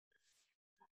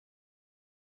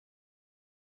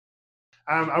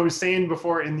I was saying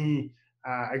before in the,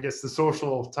 I guess the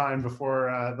social time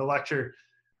before the lecture,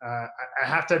 I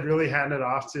have to really hand it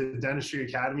off to Dentistry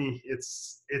Academy.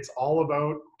 It's all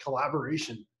about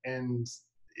collaboration, and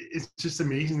it's just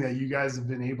amazing that you guys have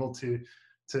been able to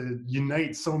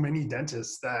unite so many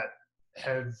dentists that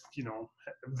have, you know,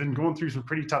 been going through some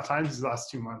pretty tough times these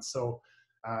last 2 months. So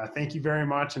thank you very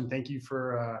much, and thank you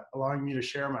for allowing me to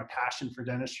share my passion for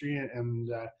dentistry. And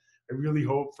I really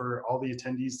hope for all the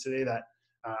attendees today that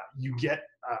you get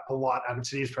a lot out of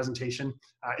today's presentation.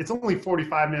 It's only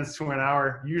 45 minutes to an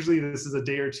hour. Usually this is a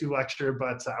day or two lecture,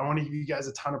 but I want to give you guys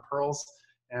a ton of pearls.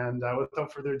 And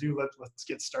without further ado, let's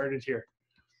get started here.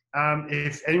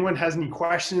 If anyone has any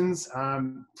questions,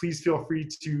 please feel free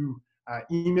to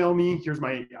email me. Here's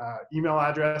my email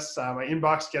address. My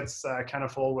inbox gets kind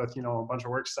of full with, you know, a bunch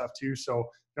of work stuff too. So if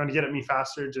you want to get at me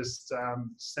faster, just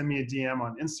send me a DM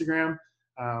on Instagram.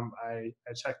 I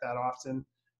check that often,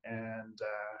 and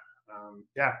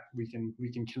yeah, we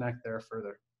can connect there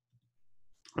further.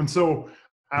 And so,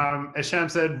 as Sham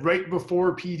said, right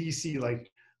before PDC,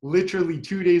 like literally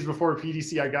 2 days before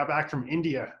PDC, I got back from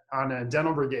India on a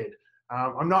dental brigade.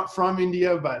 I'm not from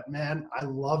India, but man, I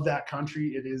love that country.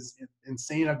 It is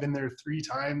insane. I've been there 3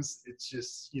 times. It's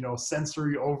just, you know,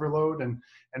 sensory overload. And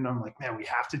I'm like, man, we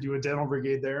have to do a dental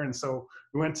brigade there. And so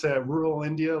we went to rural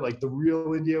India, like the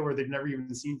real India where they've never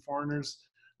even seen foreigners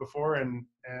before. And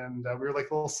we were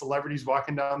like little celebrities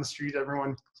walking down the street.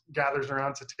 Everyone gathers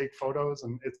around to take photos,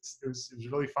 and it was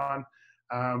really fun.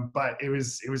 But it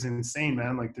was insane,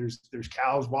 man. Like there's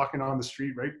cows walking on the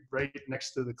street right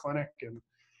next to the clinic, and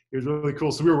it was really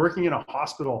cool. So we were working in a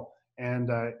hospital, and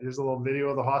there's a little video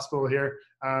of the hospital here.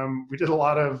 We did a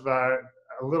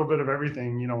little bit of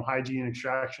everything, you know, hygiene,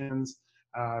 extractions,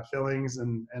 fillings,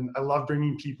 and I love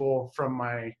bringing people from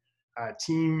my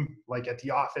team, like at the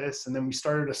office. And then we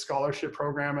started a scholarship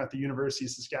program at the University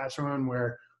of Saskatchewan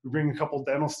where we bring a couple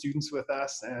dental students with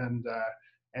us, and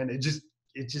it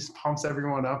just pumps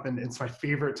everyone up, and it's my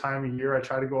favorite time of year. I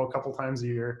try to go a couple times a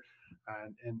year,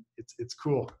 and it's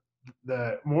cool.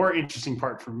 The more interesting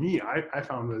part for me, I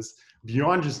found, was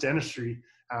beyond just dentistry.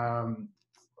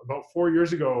 About 4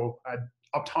 years ago,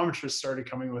 optometrists started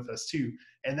coming with us too,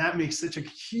 and that makes such a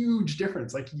huge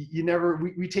difference. Like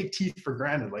we take teeth for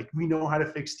granted. Like we know how to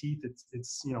fix teeth.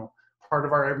 It's you know, part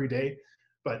of our everyday.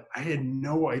 But I had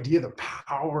no idea the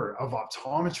power of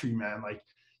optometry, man. Like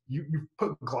you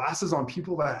put glasses on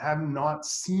people that have not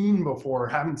seen before,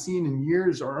 haven't seen in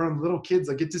years, or on little kids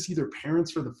that get to see their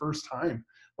parents for the first time.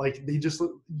 Like you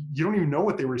don't even know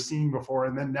what they were seeing before.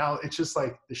 And then now it's just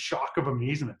like the shock of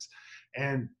amazement.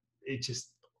 And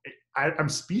I'm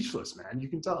speechless, man. You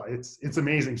can tell it's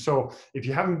amazing. So if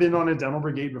you haven't been on a dental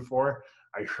brigade before,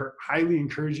 I highly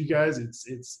encourage you guys.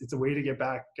 It's a way to get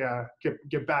back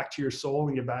to your soul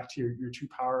and get back to your true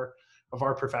power of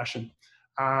our profession.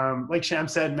 Like Sham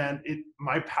said, man,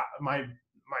 my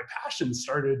passion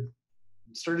started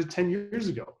 10 years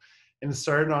ago, and it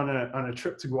started on a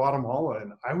trip to Guatemala,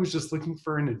 and I was just looking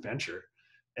for an adventure.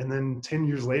 And then 10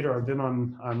 years later, I've been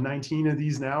on 19 of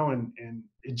these now, and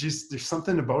it just, there's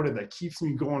something about it that keeps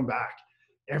me going back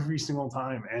every single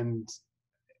time. And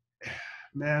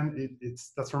man,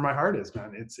 that's where my heart is,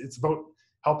 man. It's about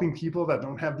helping people that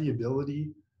don't have the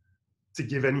ability to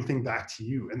give anything back to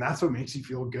you, and that's what makes you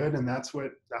feel good. And that's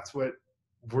what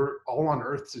we're all on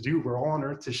earth to do. We're all on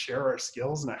earth to share our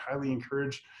skills, and I highly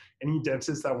encourage any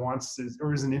dentist that wants to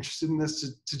or isn't interested in this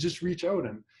to just reach out,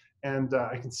 and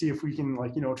I can see if we can,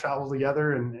 like, you know, travel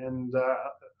together, and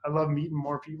I love meeting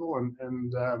more people,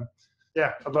 and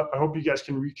yeah, I hope you guys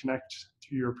can reconnect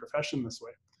to your profession this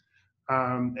way.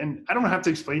 And I don't have to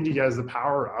explain to you guys the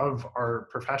power of our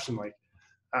profession. Like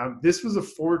this was a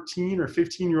 14 or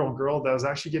 15-year-old girl that was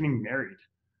actually getting married.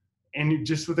 And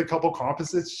just with a couple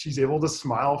composites, she's able to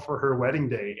smile for her wedding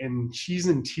day. And she's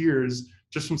in tears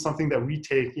just from something that we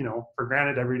take, you know, for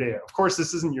granted every day. Of course,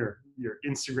 this isn't your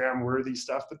Instagram worthy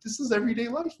stuff, but this is everyday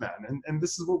life, man. And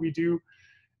this is what we do,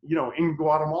 you know, in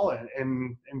Guatemala,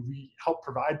 and we help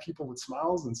provide people with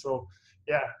smiles. And so,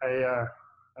 yeah,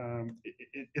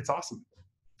 it's awesome.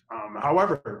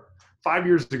 However, 5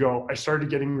 years ago, I started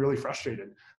getting really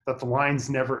frustrated that the lines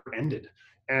never ended.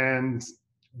 And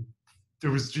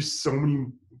there was just so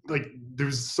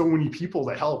many people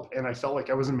to help, and I felt like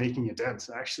I wasn't making a dent.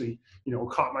 I actually, you know,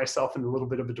 caught myself in a little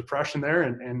bit of a depression there,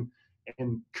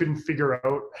 and couldn't figure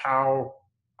out how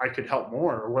I could help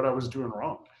more or what I was doing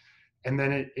wrong. And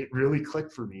then it really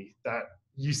clicked for me that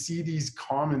you see these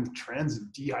common trends of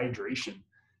dehydration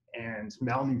and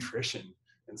malnutrition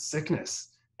and sickness,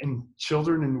 and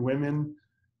children and women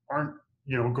aren't,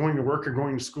 you know, going to work or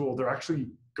going to school. They're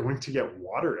actually going to get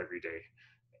water every day.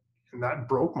 And that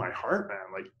broke my heart,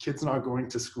 man. Like, kids not going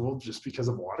to school just because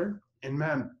of water. And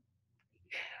man,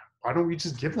 why don't we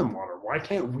just give them water? Why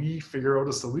can't we figure out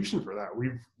a solution for that?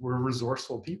 We're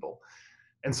resourceful people.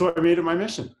 And so I made it my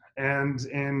mission. And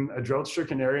in a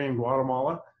drought-stricken area in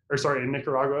in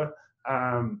Nicaragua,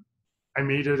 I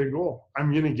made it a goal.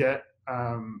 I'm going to get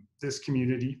this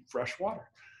community fresh water.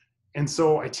 And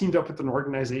so I teamed up with an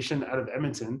organization out of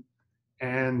Edmonton,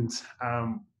 and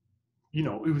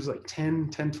it was like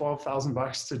 12,000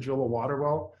 bucks to drill a water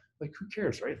well. Like, who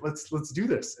cares, right? Let's do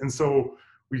this. And so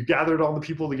we gathered all the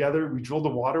people together. We drilled a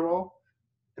water well,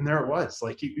 and there it was.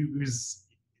 Like, it was,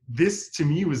 this to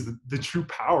me was the true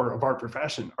power of our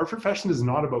profession. Our profession is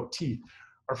not about teeth.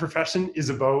 Our profession is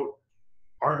about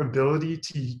our ability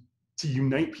to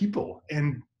unite people.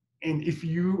 And if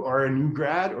you are a new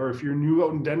grad, or if you're new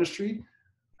out in dentistry,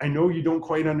 I know you don't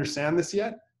quite understand this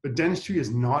yet, but dentistry is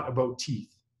not about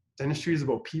teeth. Dentistry is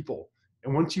about people.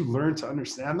 And once you learn to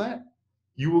understand that,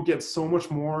 you will get so much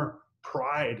more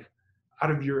pride out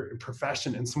of your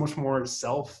profession, and so much more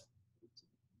self-pride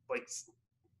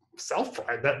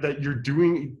that you're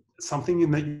doing something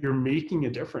and that you're making a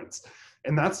difference.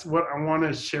 And that's what I want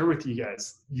to share with you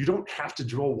guys. You don't have to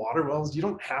drill water wells. You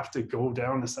don't have to go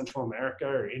down to Central America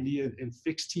or India and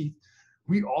fix teeth.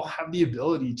 We all have the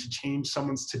ability to change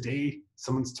someone's today,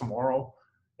 someone's tomorrow,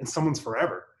 and someone's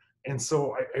forever. And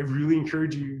so I really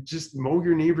encourage you, just mow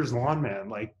your neighbor's lawn, man.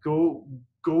 Like, go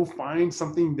find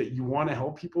something that you want to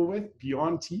help people with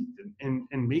beyond teeth, and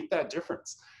make that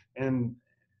difference. And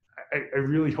I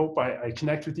really hope I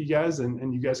connect with you guys,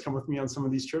 and you guys come with me on some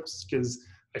of these trips, because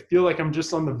I feel like I'm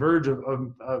just on the verge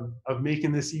of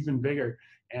making this even bigger.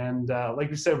 And like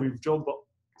we said, we've drilled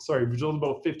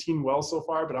about 15 wells so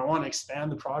far, but I want to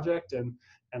expand the project, and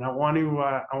I want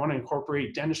to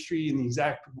incorporate dentistry in the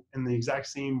exact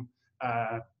same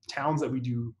towns that we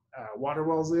do water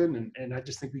wells in, and I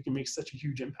just think we can make such a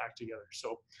huge impact together.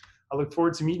 So I look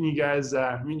forward to meeting you guys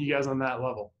on that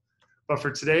level. But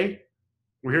for today,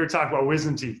 we're here to talk about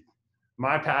wisdom teeth,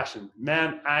 my passion.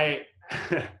 Man,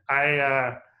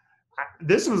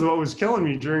 this was what was killing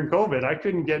me during COVID. I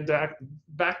couldn't get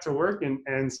back to work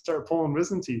and start pulling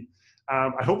wisdom teeth.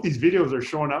 I hope these videos are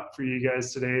showing up for you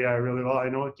guys today really well. I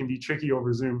know it can be tricky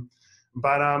over Zoom,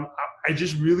 but I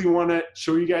just really want to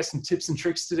show you guys some tips and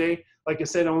tricks today. Like I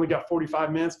said, I only got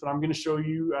 45 minutes, but I'm going to show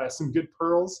you some good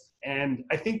pearls. And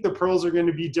I think the pearls are going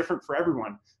to be different for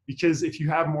everyone, because if you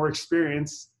have more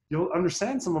experience, you'll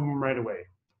understand some of them right away.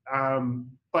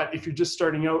 But if you're just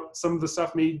starting out, some of the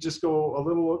stuff may just go a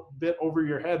little bit over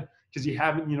your head because you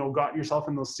haven't, got yourself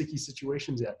in those sticky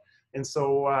situations yet. And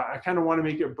so I kind of want to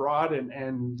make it broad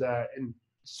and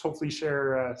just hopefully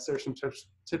share some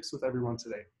tips with everyone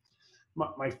today.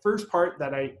 My first part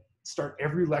that I start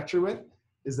every lecture with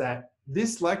is that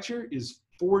this lecture is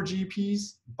for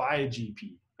GPs by a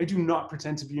GP. I do not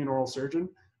pretend to be an oral surgeon,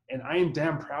 and I am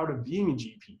damn proud of being a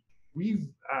GP. We've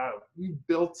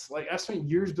built, I spent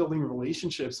years building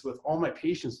relationships with all my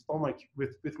patients,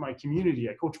 with my community.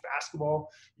 I coach basketball,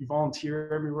 you volunteer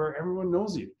everywhere, everyone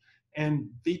knows you, and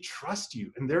they trust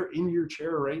you, and they're in your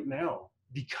chair right now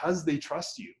because they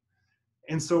trust you.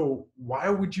 And so why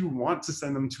would you want to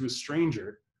send them to a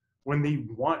stranger when they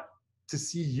want to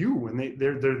see you, when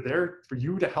they're there for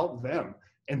you to help them,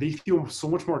 and they feel so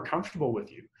much more comfortable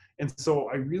with you? And so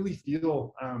I really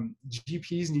feel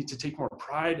GPs need to take more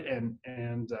pride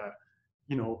and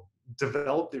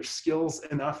develop their skills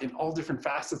enough in all different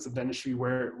facets of dentistry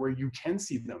where you can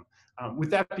see them. With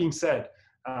that being said,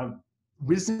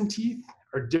 wisdom teeth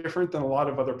are different than a lot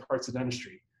of other parts of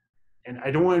dentistry. And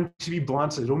I don't want to be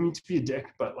blunt, I don't mean to be a dick,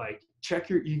 but check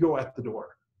your ego at the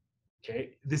door.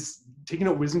 Okay, taking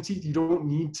out wisdom teeth, you don't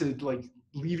need to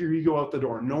leave your ego out the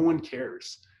door. No one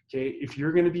cares. Okay, if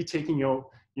you're going to be taking out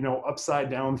upside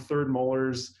down third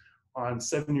molars on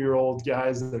 7-year-old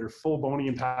guys that are full bony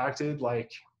impacted,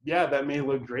 yeah, that may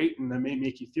look great and that may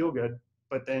make you feel good,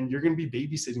 but then you're going to be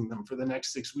babysitting them for the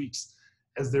next 6 weeks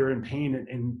as they're in pain.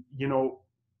 And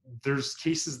there's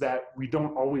cases that we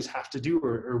don't always have to do,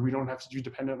 or we don't have to do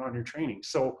dependent on your training.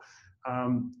 So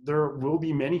there will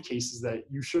be many cases that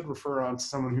you should refer on to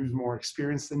someone who's more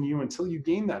experienced than you until you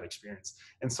gain that experience.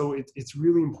 And so it's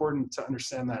really important to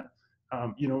understand that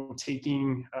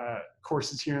taking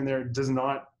courses here and there does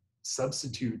not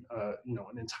substitute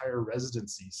an entire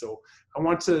residency. So I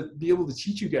want to be able to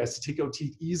teach you guys to take out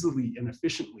teeth easily and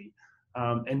efficiently,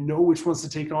 and know which ones to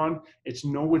take on. It's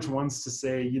know which ones to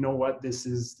say, you know what, this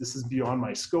is beyond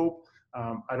my scope.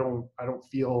 I don't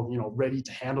feel ready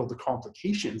to handle the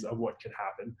complications of what could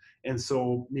happen, and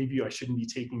so maybe I shouldn't be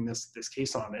taking this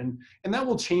case on. And that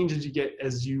will change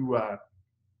as you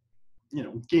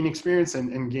gain experience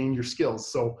and gain your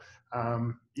skills. So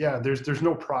yeah, there's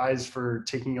no prize for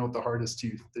taking out the hardest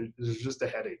tooth. There's just a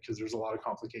headache because there's a lot of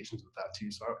complications with that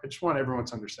too. So I just want everyone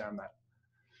to understand that.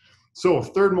 So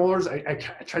third molars, I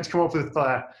tried to come up with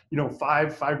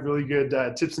five really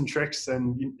good tips and tricks,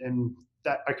 and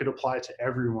that I could apply to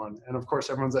everyone. And of course,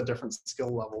 everyone's at different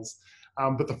skill levels.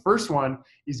 But the first one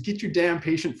is get your damn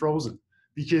patient frozen,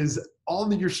 because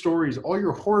all of your stories, all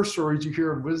your horror stories you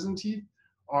hear of wisdom teeth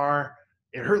are,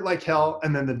 it hurt like hell,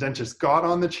 and then the dentist got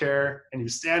on the chair and he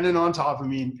was standing on top of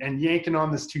me and yanking on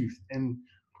this tooth. And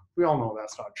we all know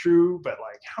that's not true, but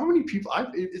like, how many people,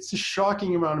 it's a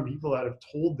shocking amount of people that have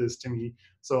told this to me.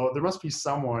 So there must be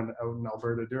someone out in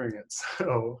Alberta doing it.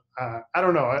 So I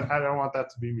don't know. I don't want that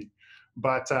to be me.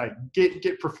 But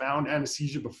get profound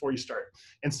anesthesia before you start.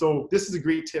 And so this is a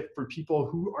great tip for people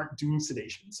who aren't doing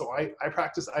sedation. So I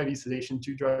practice IV sedation,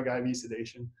 2-drug IV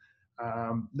sedation.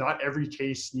 Not every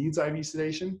case needs IV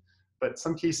sedation, but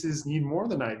some cases need more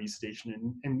than IV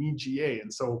sedation and need GA.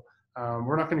 And so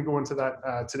we're not going to go into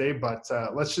that today, but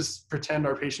let's just pretend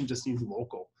our patient just needs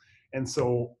local. And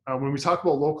so when we talk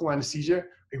about local anesthesia,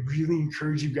 I really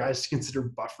encourage you guys to consider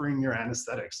buffering your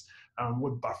anesthetics.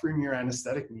 What buffering your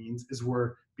anesthetic means is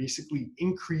we're basically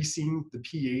increasing the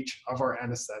pH of our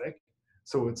anesthetic.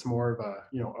 So it's more of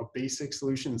a basic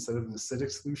solution instead of an acidic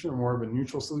solution, or more of a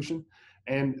neutral solution.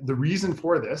 And the reason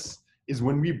for this is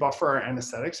when we buffer our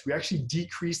anesthetics, we actually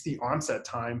decrease the onset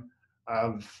time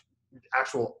of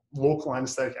actual local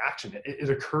anesthetic action.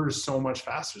 It occurs so much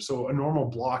faster. So a normal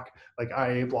block, like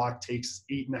IA block, takes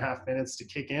 8.5 minutes to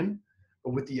kick in.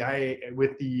 But with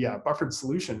the buffered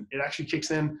solution, it actually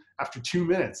kicks in after 2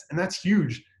 minutes. And that's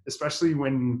huge, especially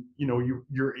when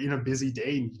you're in a busy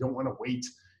day and you don't want to wait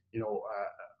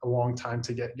a long time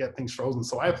to get things frozen.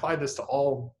 So I apply this to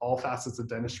all facets of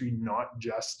dentistry, not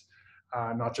just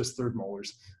third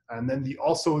molars. And then the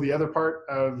other part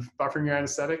of buffering your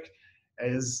anesthetic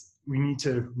is we need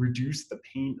to reduce the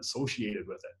pain associated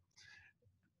with it.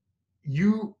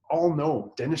 You all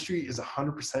know dentistry is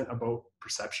 100% about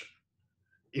perception.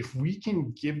 If we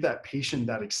can give that patient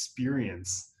that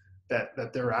experience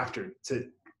that they're after,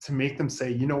 to make them say,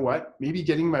 you know what, maybe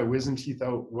getting my wisdom teeth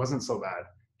out wasn't so bad.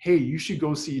 Hey, you should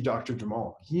go see Dr.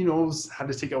 Jamal. He knows how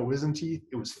to take out wisdom teeth.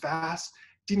 It was fast,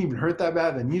 didn't even hurt that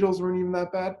bad. The needles weren't even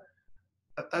that bad.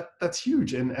 That's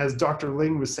huge. And as Dr.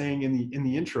 Ling was saying in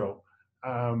the intro,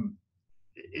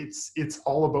 it's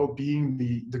all about being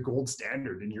the gold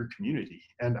standard in your community.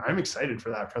 And I'm excited for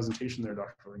that presentation there,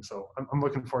 Dr. Ling. So I'm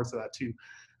looking forward to that too.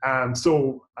 I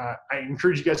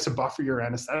encourage you guys to buffer your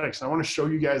anesthetics. And I want to show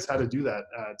you guys how to do that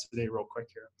today real quick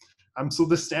here. So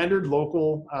the standard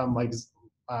local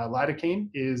lidocaine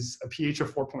is a pH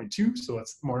of 4.2. So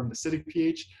it's more of an acidic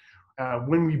pH.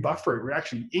 When we buffer it, we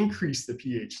actually increase the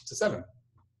pH to 7.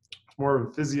 It's more of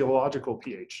a physiological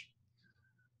pH.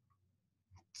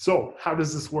 So how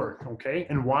does this work, okay?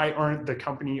 And why aren't the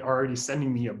company already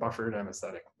sending me a buffered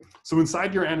anesthetic? So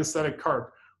inside your anesthetic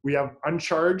carp, we have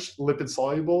uncharged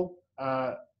lipid-soluble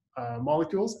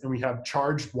molecules, and we have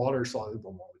charged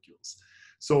water-soluble molecules.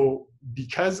 So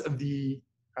because of the,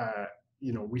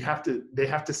 they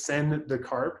have to send the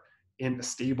carp in a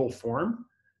stable form.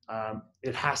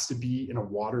 It has to be in a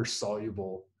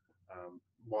water-soluble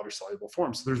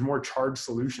form. So there's more charged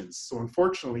solutions. So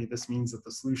unfortunately, this means that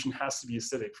the solution has to be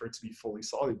acidic for it to be fully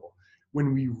soluble.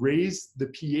 When we raise the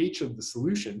pH of the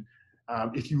solution,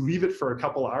 if you leave it for a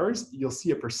couple hours, you'll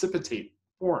see a precipitate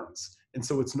forms. And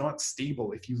so it's not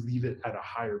stable if you leave it at a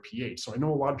higher pH. So I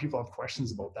know a lot of people have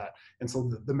questions about that. And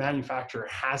so the manufacturer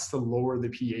has to lower the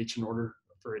pH in order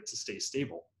for it to stay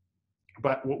stable.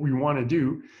 But what we want to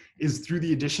do is, through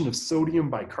the addition of sodium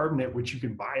bicarbonate, which you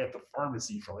can buy at the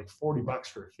pharmacy for like $40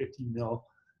 for a 50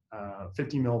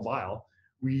 ml vial,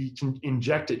 we can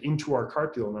inject it into our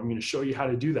carpule. And I'm going to show you how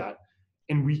to do that.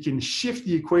 And we can shift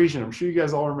the equation. I'm sure you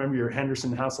guys all remember your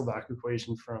Henderson-Hasselbalch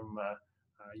equation from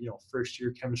first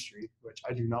year chemistry, which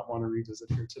I do not want to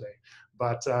revisit here today.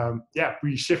 But yeah,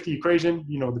 we shift the equation,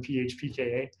 the pH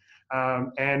pKa.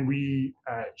 And we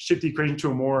shift the equation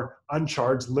to a more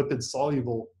uncharged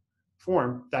lipid-soluble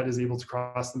form that is able to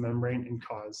cross the membrane and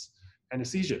cause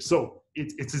anesthesia. So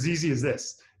it's as easy as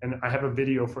this. And I have a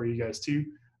video for you guys too.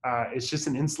 It's just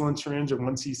an insulin syringe, a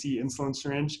 1 cc insulin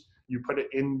syringe. You put it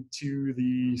into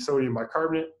the sodium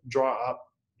bicarbonate, draw up,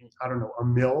 I don't know, a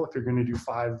mil if you're going to do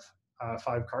five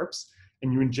carps,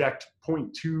 and you inject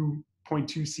 0.2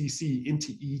 cc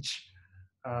into each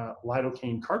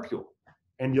lidocaine carpule.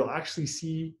 And you'll actually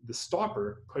see the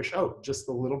stopper push out just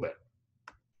a little bit.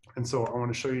 And so I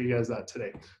want to show you guys that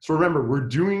today. So remember, we're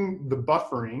doing the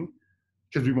buffering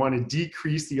because we want to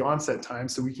decrease the onset time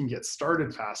so we can get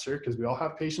started faster, because we all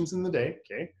have patients in the day,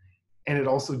 okay? And it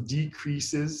also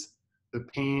decreases the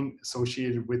pain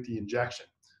associated with the injection.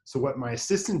 So what my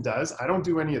assistant does, I don't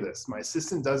do any of this. My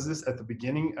assistant does this at the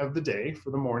beginning of the day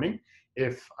for the morning.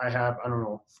 If I have, I don't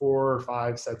know, 4 or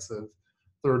 5 sets of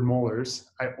third molars,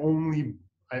 I only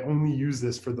use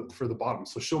this for the bottom.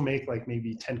 So she'll make like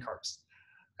maybe 10 carbs.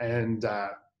 And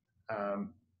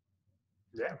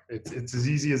yeah, it's as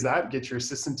easy as that. Get your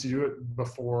assistant to do it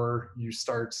before you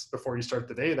start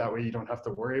the day. That way you don't have to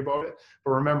worry about it.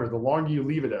 But remember, the longer you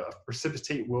leave it, a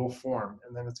precipitate will form,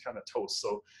 and then it's kind of toast.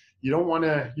 So you don't want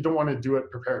to do it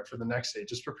prepared for the next day.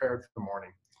 Just prepare it for the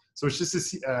morning. So it's just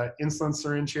this insulin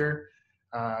syringe here.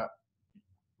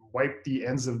 Wipe the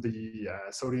ends of the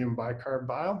sodium bicarb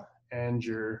vial and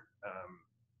your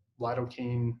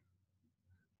lidocaine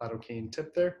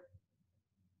tip there.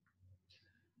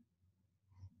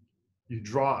 You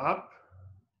draw up.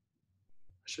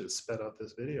 I should have sped up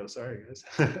this video. Sorry, guys.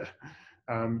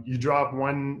 You draw up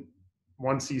one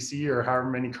cc or however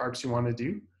many carbs you want to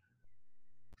do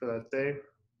for that day.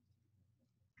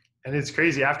 And it's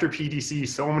crazy. After PDC,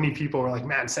 so many people were like,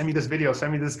 "Man, send me this video.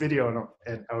 Send me this video."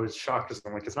 And I was shocked because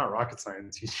I'm like, it's not rocket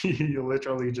science. You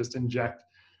literally just inject.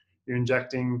 You're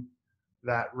injecting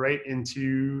that right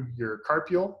into your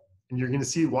carpule, and you're going to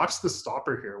see. Watch the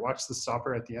stopper here. Watch the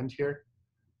stopper at the end here.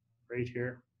 Right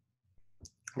here.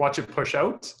 Watch it push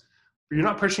out, but you're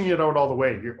not pushing it out all the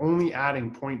way. You're only adding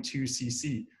 0.2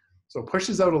 cc. So it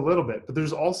pushes out a little bit, but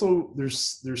there's also,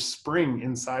 there's spring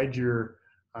inside your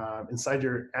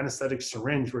anesthetic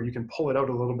syringe where you can pull it out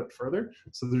a little bit further.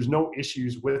 So there's no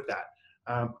issues with that.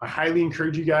 I highly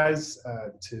encourage you guys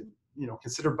to,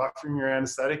 consider buffering your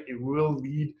anesthetic. It will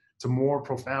lead to more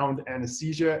profound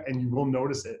anesthesia, and you will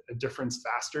notice a difference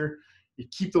faster. You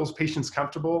keep those patients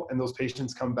comfortable, and those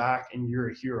patients come back, and you're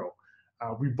a hero.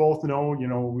 We both know,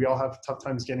 we all have tough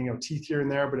times getting out teeth here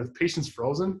and there, but if the patient's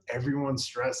frozen, everyone's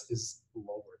stress is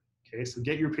lowered. Okay, so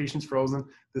get your patients frozen.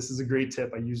 This is a great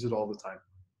tip. I use it all the time.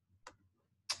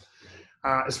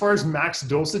 As far as max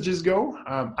dosages go,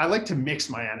 I like to mix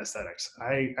my anesthetics.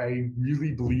 I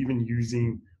really believe in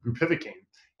using bupivacaine.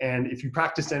 And if you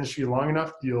practice dentistry long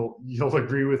enough, you'll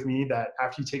agree with me that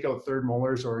after you take out third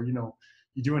molars, or you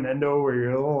do an endo where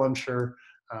you're a little unsure,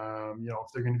 if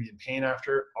they're going to be in pain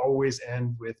after, always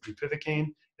end with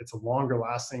bupivacaine. It's a longer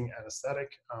lasting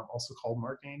anesthetic, also called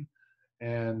Marcaine.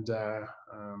 And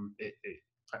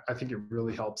I think it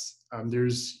really helps.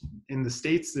 There's, in the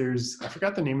States, I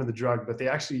forgot the name of the drug, but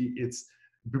it's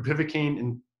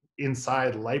bupivacaine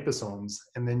inside liposomes,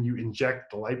 and then you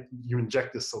inject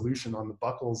the solution on the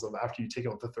buccals of after you take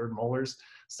out the third molars.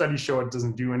 Studies show it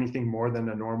doesn't do anything more than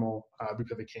a normal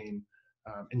bupivacaine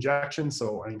injection.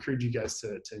 So I encourage you guys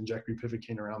to inject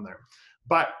bupivacaine around there.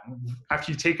 But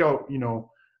after you take out,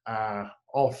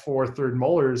 all 4 third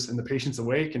molars and the patient's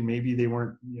awake and maybe they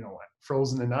weren't,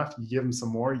 frozen enough, you give them some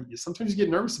more. Sometimes you get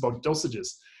nervous about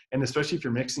dosages, and especially if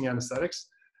you're mixing anesthetics.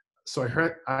 So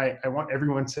I want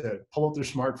everyone to pull out their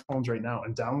smartphones right now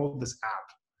and download this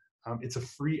app. It's a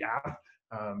free app.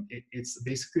 It's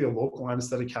basically a local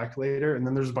anesthetic calculator, and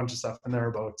then there's a bunch of stuff in there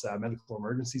about medical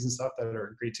emergencies and stuff that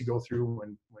are great to go through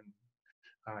when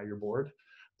you're bored.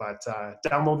 But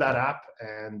download that app,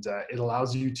 and it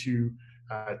allows you to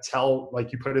tell,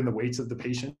 like, you put in the weights of the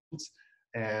patients,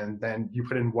 and then you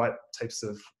put in what types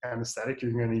of anesthetic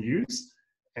you're going to use,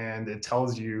 and it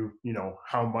tells you,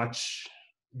 how much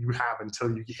you have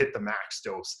until you hit the max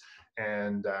dose.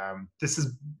 And this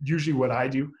is usually what I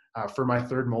do for my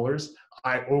third molars.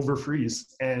 I overfreeze,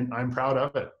 and I'm proud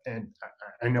of it. And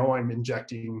I know I'm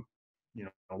injecting,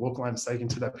 a local anesthetic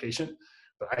into that patient,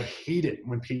 but I hate it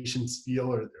when patients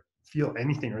feel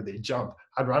anything or they jump.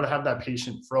 I'd rather have that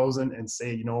patient frozen and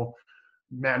say,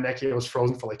 man, Neki, I was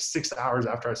frozen for like 6 hours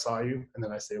after I saw you. And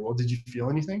then I say, well, did you feel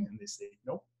anything? And they say,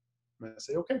 nope. And I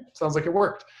say, okay, sounds like it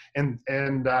worked. And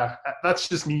that's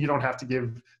just me. You don't have to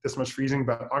give this much freezing,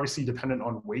 but obviously dependent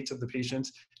on weight of the patient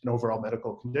and overall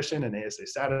medical condition and ASA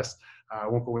status. I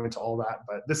won't go into all that,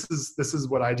 but this is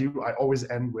what I do. I always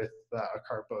end with a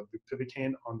carp of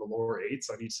bupivacaine on the lower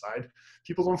 8s on each side.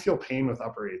 People don't feel pain with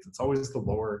upper 8s. It's always the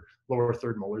lower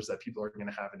third molars that people are going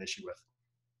to have an issue with.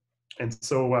 And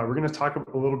so we're going to talk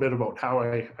a little bit about how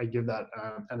I give that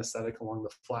anesthetic along the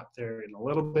flap there in a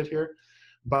little bit here.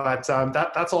 But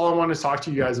that's all I want to talk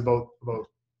to you guys about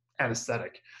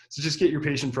anesthetic. So just get your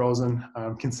patient frozen.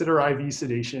 Consider IV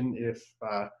sedation if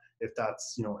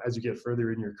that's, as you get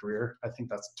further in your career. I think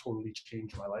that's totally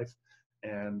changed my life,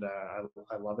 and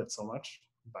I love it so much.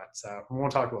 but we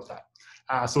won't talk about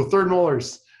that. So third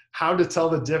molars, how to tell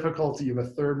the difficulty of a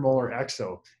third molar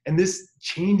exo. And this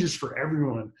changes for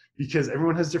everyone because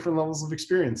everyone has different levels of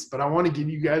experience. But I want to give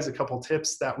you guys a couple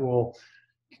tips that will,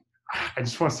 I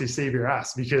just want to say save your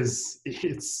ass, because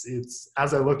it's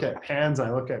as I look at pans, I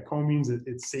look at combings,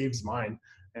 it saves mine.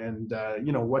 And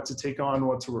you know, what to take on,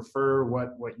 what to refer,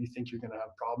 what you think you're going to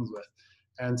have problems with.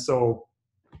 And so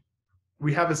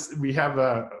we have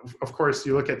of course,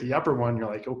 you look at the upper one, you're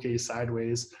like, okay,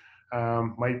 sideways,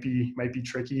 might be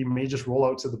tricky, may just roll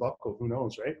out to the buccal, who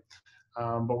knows, right?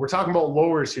 But we're talking about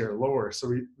lowers here, lower.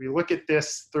 So we look at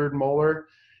this third molar.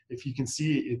 If you can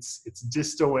see, it's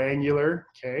distoangular,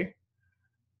 okay?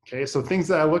 Okay, so things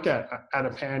that I look at a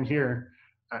pan here,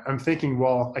 I'm thinking,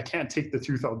 well, I can't take the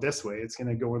tooth out this way. It's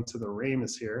gonna go into the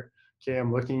ramus here. Okay,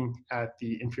 I'm looking at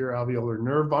the inferior alveolar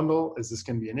nerve bundle. Is this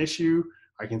gonna be an issue?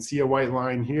 I can see a white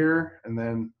line here, and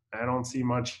then I don't see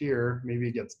much here. Maybe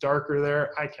it gets darker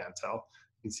there. I can't tell.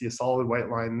 You can see a solid white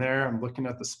line there. I'm looking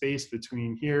at the space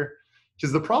between here.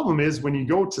 Because the problem is when you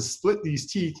go to split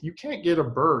these teeth, you can't get a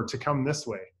burr to come this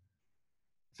way.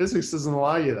 Physics doesn't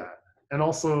allow you that. And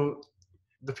also,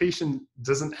 the patient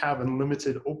doesn't have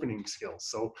unlimited opening skills.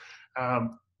 So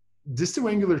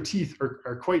distoangular teeth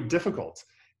are quite difficult.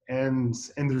 And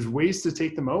there's ways to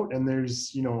take them out. And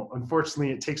there's, you know,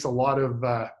 unfortunately, it takes a lot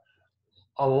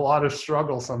of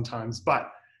struggle sometimes.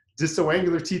 But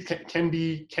distoangular teeth can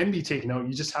be taken out.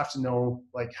 You just have to know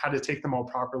like how to take them out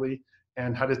properly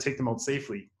and how to take them out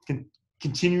safely.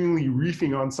 Continually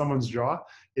reefing on someone's jaw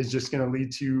is just going to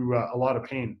lead to a lot of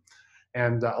pain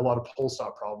and a lot of pull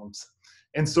stop problems.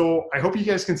 And so I hope you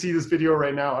guys can see this video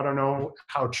right now. I don't know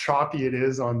how choppy it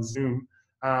is on Zoom,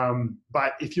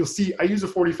 but if you'll see, I use a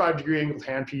 45-degree angled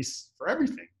handpiece for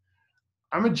everything.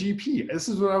 I'm a GP. This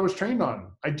is what I was trained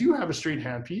on. I do have a straight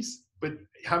handpiece, but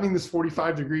having this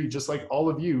 45-degree, just like all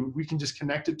of you, we can just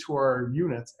connect it to our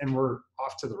units and we're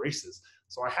off to the races.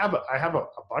 So I have a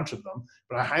bunch of them,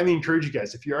 but I highly encourage you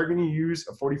guys, if you are going to use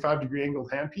a 45-degree angled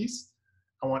handpiece,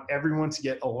 I want everyone to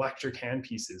get electric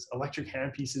handpieces. Electric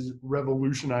handpieces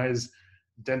revolutionize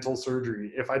dental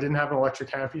surgery. If I didn't have an electric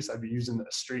handpiece, I'd be using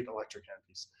a straight electric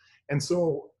handpiece. And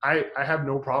so I have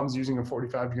no problems using a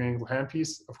 45-degree angle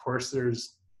handpiece. Of course,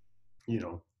 there's, you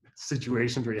know,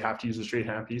 situations where you have to use a straight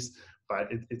handpiece, but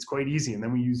it's quite easy. And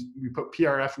then we put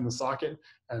PRF in the socket,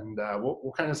 and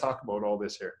we'll kind of talk about all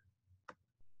this here.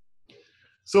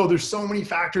 So there's so many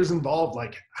factors involved.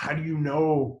 Like, how do you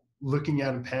know, looking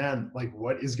at a pan, like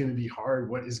what is going to be hard,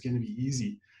 what is going to be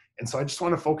easy? And so I just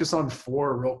want to focus on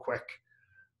 4 real quick.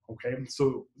 Okay,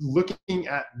 so looking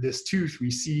at this tooth, we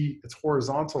see it's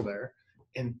horizontal there,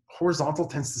 and horizontal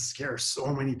tends to scare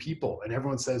so many people. And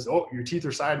everyone says, oh, your teeth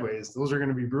are sideways, those are going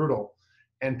to be brutal.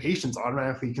 And patients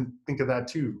automatically can think of that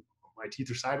too. My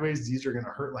teeth are sideways, these are going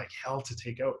to hurt like hell to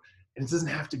take out. And it doesn't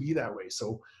have to be that way.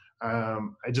 So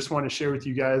I just want to share with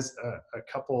you guys a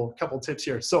couple tips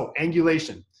here. So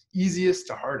angulation, easiest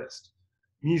to hardest.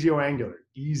 Mesioangular,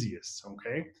 easiest,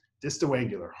 okay?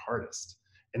 Distoangular, hardest.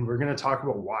 And we're going to talk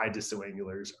about why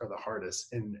distoangulars are the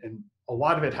hardest. And a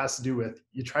lot of it has to do with,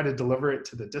 you try to deliver it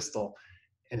to the distal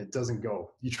and it doesn't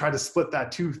go. You try to split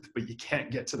that tooth, but you can't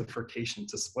get to the furcation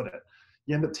to split it.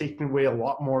 You end up taking away a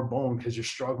lot more bone because you're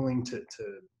struggling to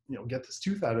you know, get this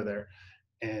tooth out of there.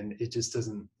 And it just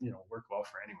doesn't, you know, work well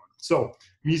for anyone. So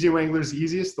mesioangular is the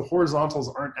easiest. The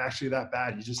horizontals aren't actually that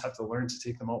bad. You just have to learn to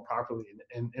take them out properly.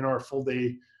 And in our full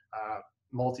day,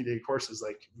 multi-day courses,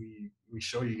 like we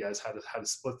show you guys how to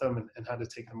split them and how to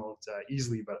take them out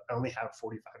easily, but I only have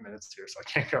 45 minutes here, so I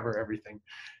can't cover everything.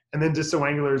 And then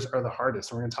distoangulars are the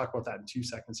hardest. We're going to talk about that in 2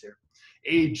 seconds here.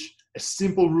 Age, a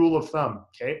simple rule of thumb,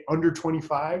 okay? Under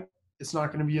 25, it's not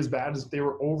going to be as bad as if they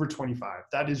were over 25.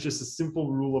 That is just a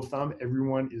simple rule of thumb.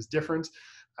 Everyone is different.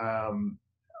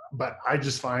 But I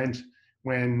just find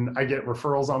when I get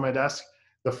referrals on my desk,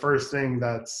 the first thing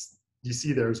that's you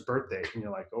see there is birthday, and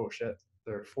you're like, oh shit,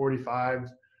 they're 45,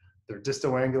 they're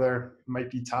distoangular, might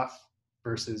be tough,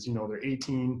 versus, you know, they're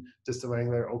 18,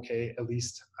 distoangular, okay, at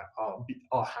least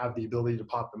I'll have the ability to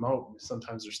pop them out.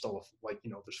 Sometimes there's still, like,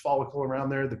 you know, there's follicle around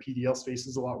there, the PDL space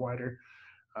is a lot wider,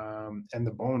 and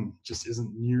the bone just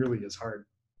isn't nearly as hard.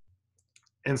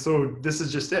 And so this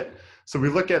is just it. So we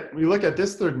look at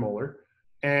this third molar,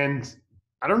 and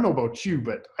I don't know about you,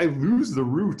 but I lose the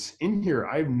root in here.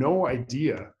 I have no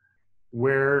idea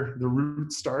where the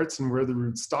root starts and where the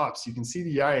root stops. You can see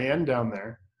the IAN down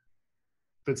there,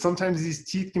 but sometimes these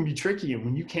teeth can be tricky, and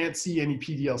when you can't see any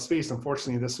PDL space,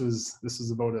 unfortunately, this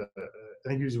was about I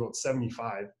think it was about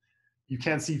 75. You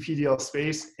can't see PDL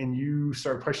space, and you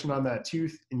start pushing on that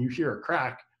tooth, and you hear a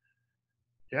crack.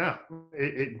 Yeah,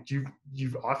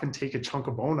 you often take a chunk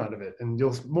of bone out of it, and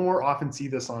you'll more often see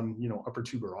this on upper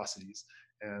tuberosities.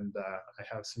 And I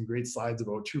have some great slides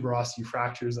about tuberosity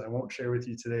fractures I won't share with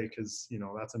you today because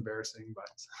that's embarrassing.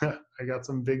 But I got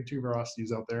some big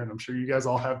tuberosities out there, and I'm sure you guys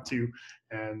all have too.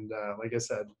 And like I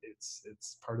said,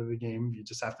 it's part of the game. You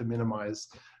just have to minimize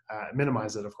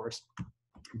it, of course.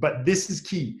 But this is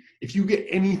key. If you get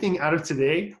anything out of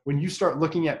today, when you start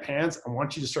looking at pans, I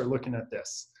want you to start looking at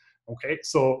this. Okay,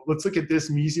 so let's look at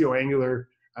this mesioangular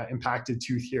impacted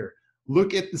tooth here.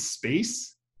 Look at the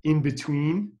space in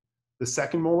between the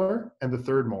second molar and the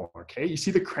third molar, okay? You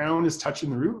see the crown is touching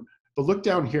the root, but look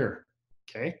down here,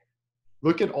 okay?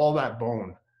 Look at all that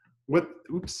bone. What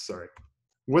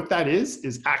that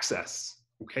is access,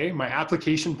 okay? My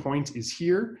application point is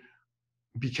here.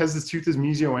 Because this tooth is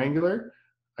mesioangular,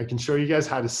 I can show you guys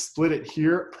how to split it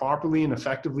here properly and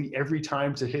effectively every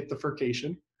time to hit the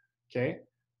furcation, okay?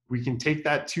 We can take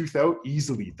that tooth out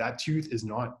easily. That tooth is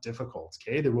not difficult,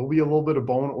 okay? There will be a little bit of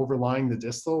bone overlying the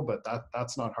distal, but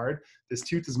that's not hard. This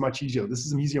tooth is much easier. This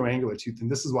is a mesioangular tooth,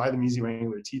 and this is why the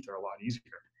mesioangular teeth are a lot easier.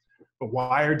 But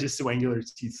why are distoangular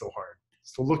teeth so hard?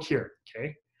 So look here,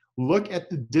 okay? Look at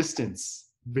the distance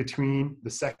between the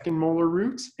second molar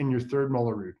root and your third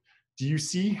molar root. Do you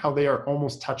see how they are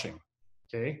almost touching,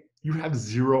 okay? You have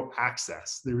zero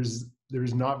access. There is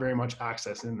not very much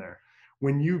access in there.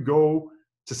 When you go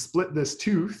to split this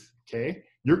tooth, okay,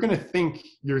 you're gonna think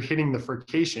you're hitting the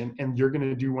furcation and you're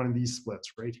gonna do one of these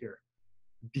splits right here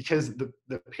because the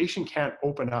patient can't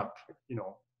open up,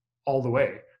 all the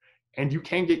way. And you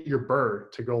can't get your burr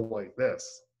to go like this.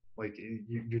 Like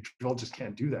your drill just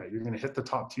can't do that. You're gonna hit the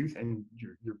top tooth and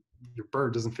your burr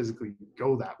doesn't physically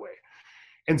go that way.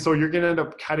 And so you're gonna end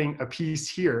up cutting a piece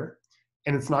here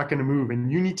and it's not gonna move.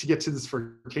 And you need to get to this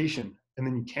furcation and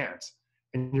then you can't.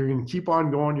 And you're going to keep on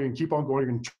going, you're going to keep on going,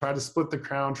 you're going to try to split the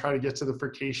crown, try to get to the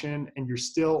furcation, and you're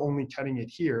still only cutting it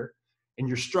here, and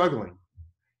you're struggling.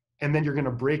 And then you're going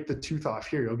to break the tooth off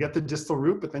here. You'll get the distal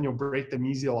root, but then you'll break the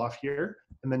mesial off here,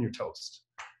 and then you're toast.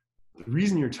 The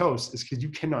reason you're toast is because you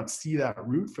cannot see that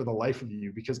root for the life of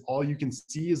you, because all you can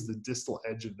see is the distal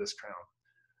edge of this crown.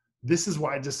 This is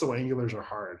why distoangulars are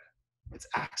hard. It's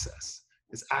access.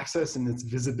 It's access and it's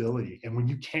visibility. And when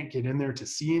you can't get in there to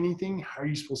see anything, how are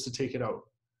you supposed to take it out?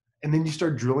 And then you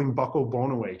start drilling buccal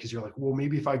bone away because you're like, well,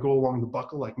 maybe if I go along the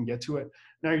buccal, I can get to it.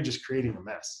 Now you're just creating a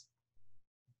mess.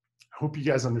 I hope you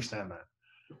guys understand that,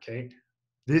 okay?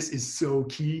 This is so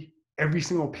key. Every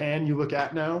single pan you look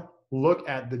at now, look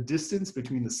at the distance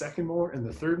between the second molar and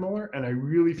the third molar, and I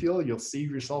really feel you'll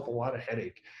save yourself a lot of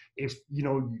headache. If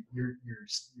you're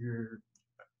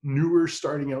newer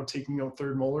starting out taking out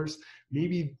third molars,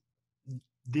 maybe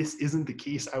this isn't the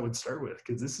case I would start with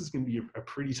because this is going to be a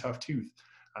pretty tough tooth.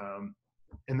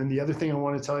 And then the other thing I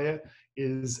want to tell you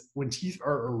is when teeth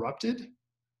are erupted,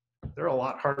 they're a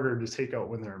lot harder to take out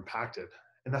when they're impacted.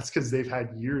 And that's because they've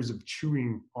had years of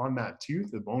chewing on that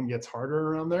tooth. The bone gets harder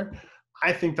around there.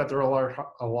 I think that they're a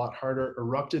lot harder.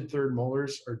 Erupted third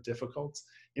molars are difficult.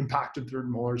 Impacted third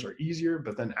molars are easier,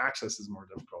 but then access is more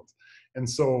difficult. And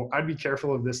so I'd be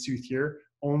careful of this tooth here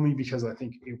only because I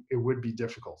think it would be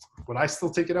difficult. Would I still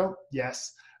take it out?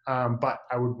 Yes. But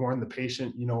I would warn the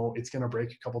patient, it's going to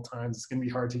break a couple times. It's going to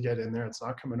be hard to get in there. It's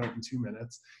not coming out in 2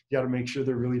 minutes. You got to make sure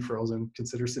they're really frozen.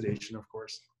 Consider sedation, of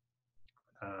course.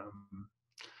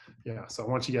 Yeah, so I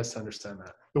want you guys to understand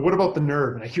that. But what about the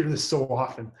nerve? And I hear this so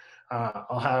often.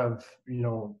 I'll have,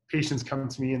 patients come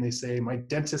to me and they say, my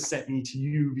dentist sent me to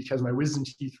you because my wisdom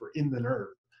teeth were in the nerve.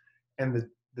 And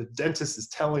the dentist is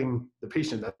telling the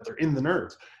patient that they're in the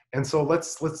nerve. And so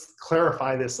let's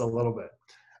clarify this a little bit.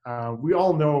 We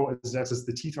all know as dentists,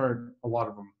 the teeth aren't, a lot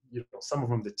of them, some of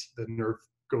them, the nerve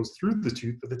goes through the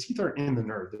tooth, but the teeth aren't in the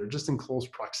nerve. They're just in close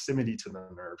proximity to the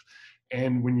nerve.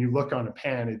 And when you look on a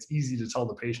pan, it's easy to tell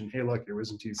the patient, hey, look, your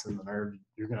wisdom teeth's in the nerve.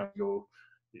 You're going to go,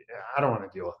 I don't want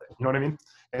to deal with it. You know what I mean?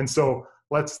 And so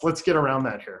let's get around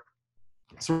that here.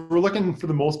 So we're looking for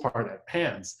the most part at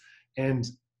pans. And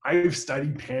I've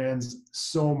studied pans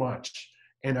so much.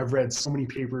 And I've read so many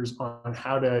papers on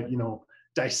how to,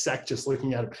 dissect just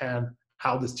looking at a pan,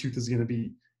 how this tooth is going to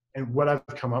be. And what I've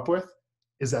come up with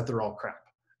is that they're all crap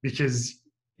because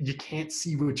you can't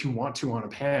see what you want to on a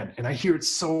pan. And I hear it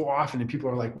so often and people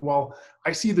are like, well,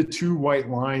 I see the 2 white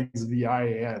lines of the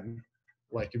IAN,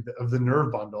 like of the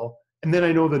nerve bundle. And then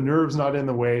I know the nerve's not in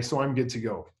the way, so I'm good to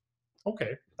go.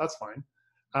 Okay, that's fine.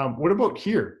 What about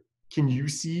here? Can you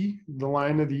see the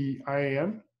line of the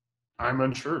IAN? I'm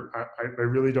unsure. I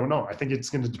really don't know. I think it's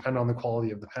going to depend on the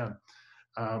quality of the pen.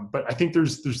 But I think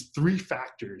there's 3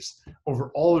 factors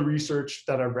over all the research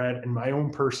that I've read and my own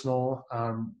personal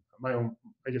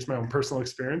I guess, my own personal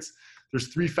experience, there's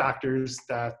 3 factors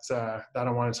that I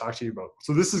want to talk to you about.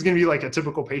 So this is going to be like a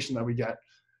typical patient that we get.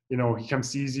 You know, he comes,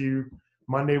 sees you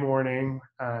Monday morning,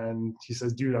 and he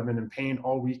says, dude, I've been in pain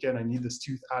all weekend. I need this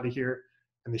tooth out of here.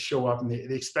 And they show up and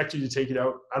they expect you to take it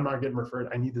out. I'm not getting referred.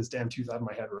 I need this damn tooth out of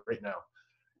my head right now.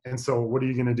 And so what are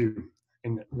you going to do?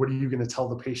 And what are you going to tell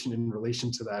the patient in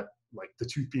relation to that, like the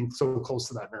tooth being so close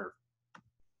to that nerve?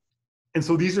 And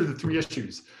so these are the 3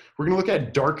 issues. We're going to look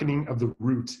at darkening of the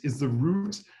root. Is the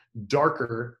root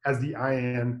darker as the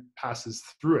IN passes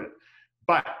through it?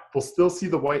 But we'll still see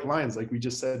the white lines like we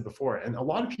just said before. And a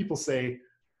lot of people say,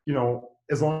 you know,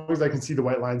 as long as I can see the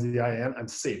white lines of the IN, I'm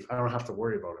safe. I don't have to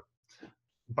worry about it.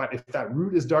 But if that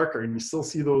root is darker and you still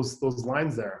see those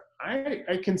lines there,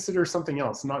 I consider something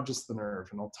else, not just the nerve.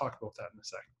 And I'll talk about that in a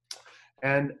second.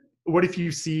 And what if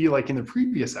you see, like in the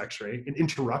previous x-ray, an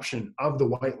interruption of the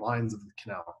white lines of the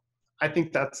canal? I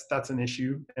think that's an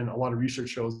issue, and a lot of research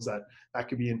shows that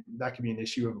could be an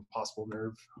issue of a possible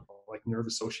nerve, like nerve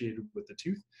associated with the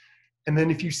tooth. And then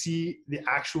if you see the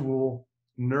actual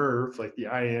nerve, like the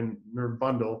IN nerve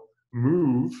bundle,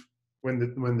 move when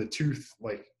the tooth,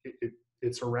 like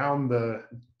it's around the,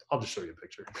 I'll just show you a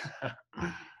picture.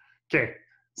 Okay.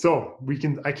 So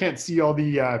I can't see all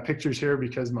the pictures here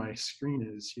because my screen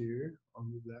is here. I'll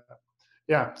move that.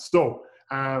 Yeah. So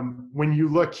when you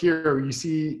look here, you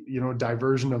see, you know,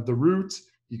 diversion of the root.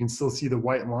 You can still see the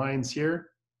white lines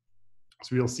here.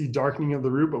 So we'll see darkening of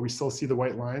the root, but we still see the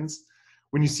white lines.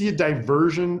 When you see a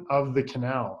diversion of the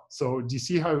canal, so do you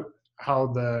see how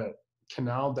the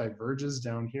canal diverges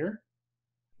down here?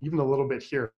 Even a little bit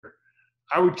here.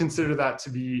 I would consider that to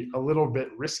be a little bit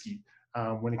risky.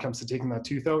 When it comes to taking that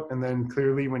tooth out. And then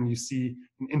clearly when you see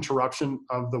an interruption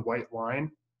of the white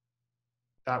line,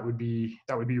 that would be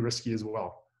risky as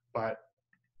well. But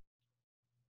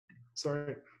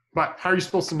how are you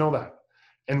supposed to know that?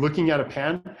 And looking at a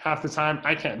pen, half the time,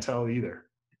 I can't tell either.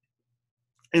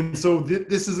 And so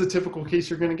this is a typical case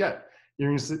you're going to get. You're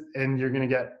going to sit and you're going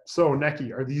to get, so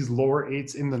Neki, are these lower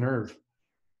 8s in the nerve?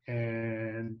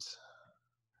 And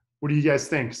what do you guys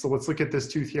think? So let's look at this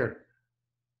tooth here.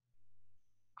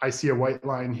 I see a white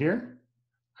line here.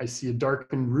 I see a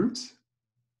darkened root.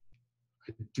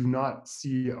 I do not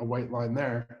see a white line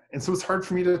there. And so it's hard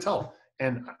for me to tell.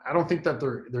 And I don't think that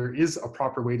there is a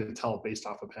proper way to tell based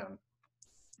off a pen.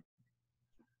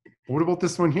 What about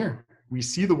this one here? We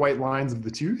see the white lines of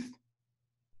the tooth,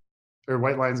 or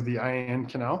white lines of the IN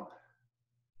canal.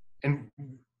 And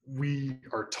we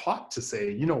are taught to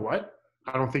say, you know what?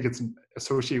 I don't think it's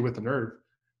associated with the nerve.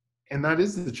 And that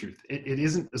is the truth. It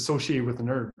isn't associated with the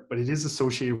nerve, but it is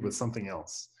associated with something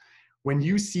else. When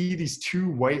you see these 2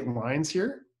 white lines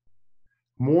here,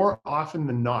 more often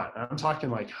than not, I'm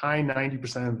talking like high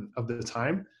 90% of the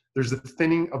time, there's a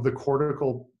thinning of the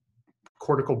cortical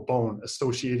bone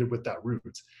associated with that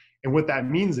root. And what that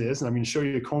means is, and I'm going to show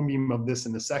you a cone beam of this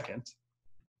in a second.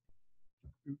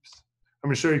 Oops. I'm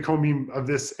going to show you a cone beam of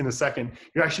this in a second.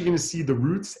 You're actually going to see the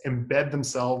roots embed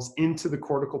themselves into the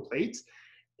cortical plate,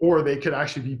 or they could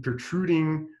actually be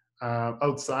protruding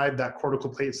outside that cortical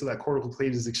plate. So that cortical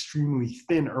plate is extremely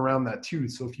thin around that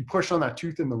tooth. So if you push on that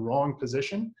tooth in the wrong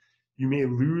position, you may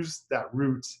lose that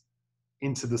root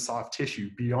into the soft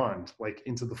tissue beyond, like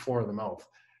into the floor of the mouth.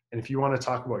 And if you want to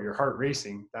talk about your heart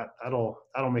racing, that'll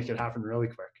make it happen really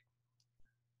quick.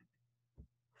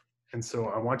 And so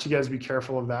I want you guys to be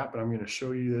careful of that, but I'm going to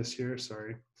show you this here.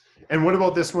 Sorry. And what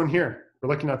about this one here? We're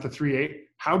looking at the 3/8.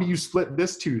 How do you split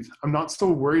this tooth? I'm not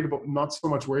so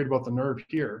much worried about the nerve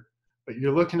here, but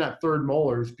you're looking at third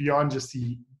molars beyond just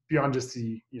the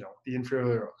you know, the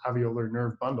inferior alveolar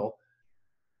nerve bundle.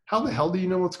 How the hell do you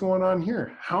know what's going on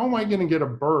here? How am I going to get a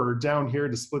burr down here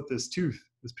to split this tooth?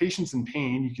 This patient's in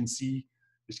pain. You can see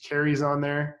there's caries on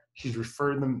there. He's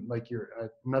referred them, like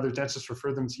another dentist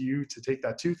referred them to you to take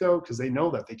that tooth out because they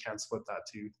know that they can't split that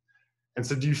tooth. And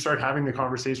so do you start having the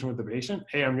conversation with the patient?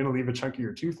 Hey, I'm going to leave a chunk of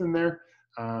your tooth in there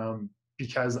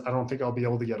because I don't think I'll be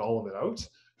able to get all of it out.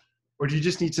 Or do you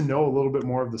just need to know a little bit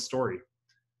more of the story?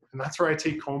 And that's where I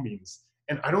take cone beams.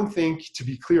 And I don't think, to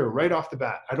be clear, right off the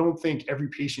bat, I don't think every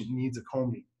patient needs a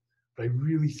cone beam. But I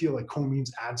really feel like cone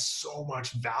beams add so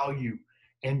much value.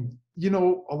 And, you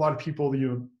know, a lot of people,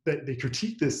 you know, they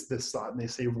critique this thought and they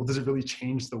say, well, does it really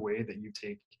change the way that you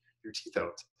take your teeth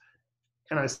out?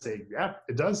 And I say, yeah,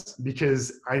 it does,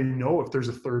 because I know if there's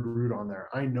a third root on there.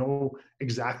 I know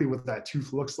exactly what that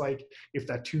tooth looks like. If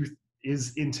that tooth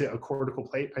is into a cortical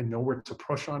plate, I know where to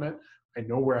push on it. I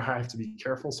know where I have to be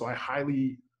careful. So I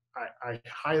highly, I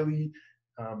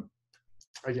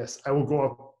guess I will go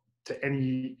up to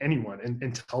anyone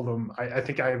and tell them, I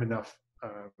think I have enough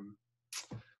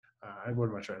what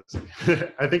am I trying to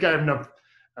say? I think I have enough,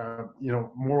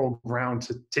 moral ground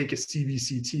to take a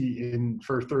CBCT in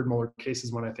for third molar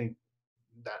cases when I think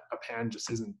that a pan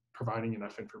just isn't providing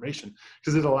enough information,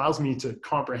 because it allows me to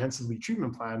comprehensively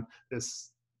treatment plan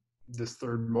this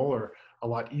third molar a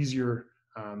lot easier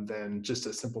than just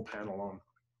a simple pan alone.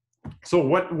 So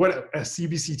what a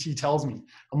CBCT tells me,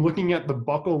 I'm looking at the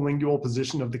buccal lingual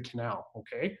position of the canal,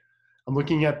 okay? I'm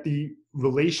looking at the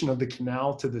relation of the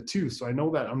canal to the tooth, so I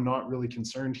know that I'm not really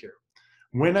concerned here.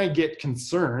 When I get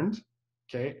concerned,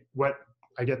 okay,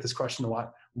 I get this question a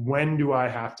lot, when do I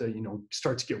have to,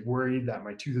 start to get worried that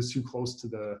my tooth is too close to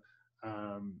the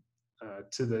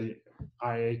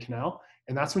IA canal?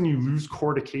 And that's when you lose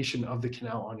cortication of the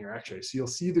canal on your x-ray. So you'll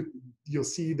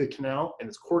see the canal and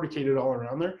it's corticated all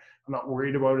around there. I'm not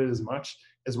worried about it as much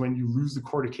as when you lose the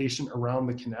cortication around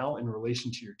the canal in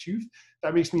relation to your tooth.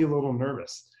 That makes me a little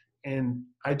nervous. And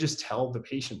I just tell the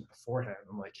patient beforehand,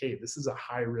 I'm like, hey, this is a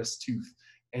high risk tooth.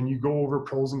 And you go over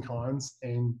pros and cons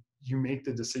and you make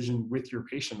the decision with your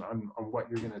patient on what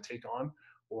you're going to take on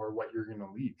or what you're going to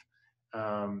leave.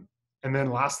 And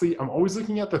then lastly, I'm always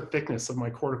looking at the thickness of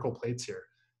my cortical plates here.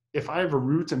 If I have a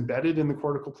root embedded in the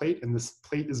cortical plate and this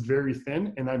plate is very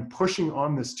thin and I'm pushing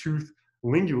on this tooth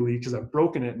lingually because I've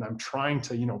broken it and I'm trying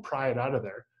to, pry it out of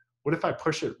there, what if I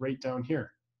push it right down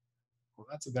here? Well,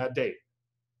 that's a bad day.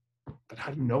 But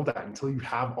how do you know that until you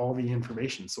have all the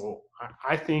information? So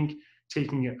I think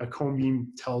taking a cone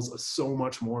beam tells us so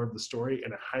much more of the story,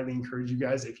 and I highly encourage you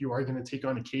guys, if you are going to take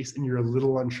on a case and you're a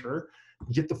little unsure,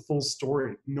 get the full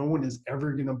story. No one is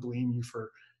ever going to blame you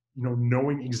for,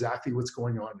 knowing exactly what's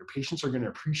going on. Your patients are going to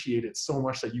appreciate it so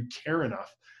much that you care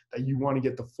enough that you want to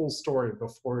get the full story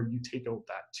before you take out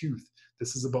that tooth.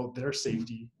 This is about their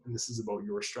safety and this is about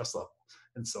your stress level.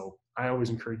 And so I always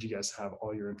encourage you guys to have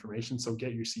all your information. So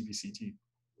get your CBCT.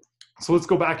 So let's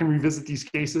go back and revisit these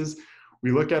cases.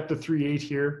 We look at the 3/8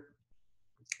 here,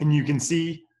 and you can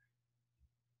see,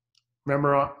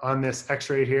 remember on this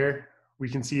x-ray here, we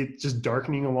can see it just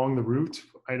darkening along the root.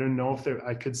 I don't know if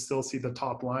I could still see the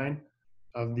top line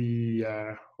of the,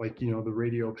 the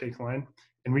radio opaque line.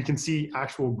 And we can see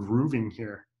actual grooving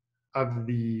here of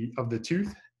the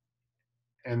tooth,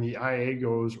 and the IA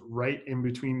goes right in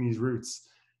between these roots.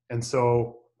 And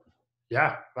so,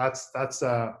 yeah, that's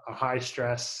a high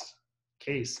stress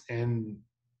case. And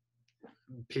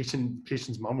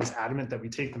patient's mom was adamant that we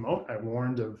take them out. I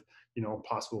warned of,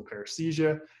 possible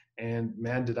paresthesia, and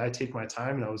man, did I take my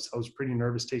time, and I was pretty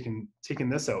nervous taking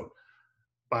this out.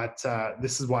 But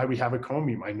this is why we have a cone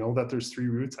beam. I know that there's 3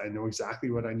 roots. I know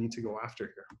exactly what I need to go after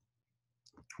here.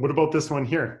 What about this one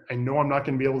here? I know I'm not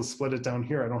going to be able to split it down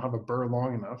here. I don't have a burr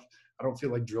long enough. I don't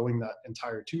feel like drilling that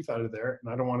entire tooth out of there,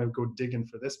 and I don't want to go digging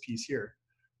for this piece here.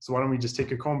 So why don't we just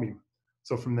take a cone beam?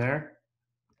 So from there,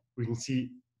 we can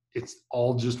see it's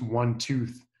all just one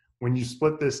tooth. When you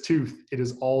split this tooth, it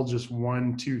is all just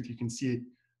one tooth. You can see it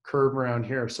curve around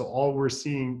here. So all we're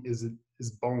seeing is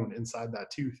bone inside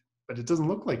that tooth, but it doesn't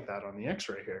look like that on the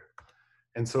x-ray here.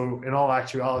 And so in all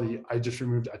actuality, I just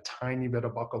removed a tiny bit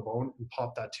of buccal bone and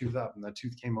popped that tooth up, and that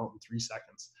tooth came out in 3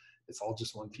 seconds. It's all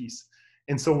just one piece.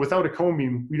 And so without a cone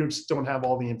beam, we just don't have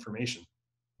all the information.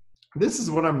 This is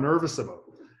what I'm nervous about.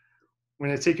 When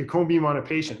I take a cone beam on a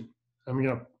patient, I'm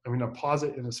gonna pause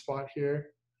it in a spot here.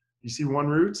 You see one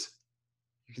root?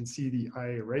 You can see the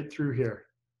IA right through here.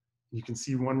 You can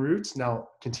see one root. Now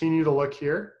continue to look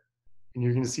here, and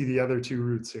you're gonna see the other 2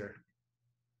 roots here.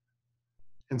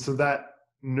 And so that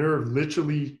nerve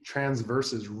literally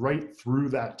transverses right through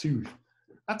that tooth.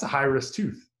 That's a high-risk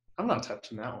tooth. I'm not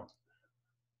touching that one.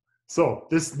 So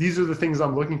these are the things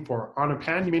I'm looking for. On a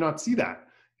pan, you may not see that.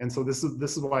 And so this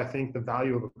is why I think the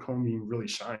value of a cone beam really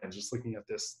shines, just looking at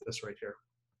this right here.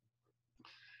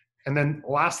 And then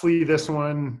lastly, this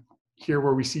one here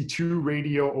where we see 2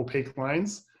 radio opaque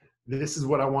lines. This is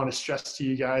what I want to stress to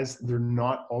you guys. They're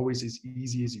not always as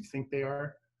easy as you think they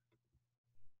are.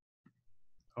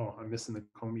 Oh, I'm missing the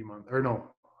cone beam on, or no,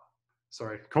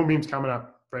 sorry. Cone beam's coming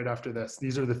up right after this.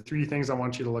 These are the 3 things I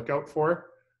want you to look out for.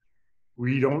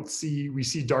 We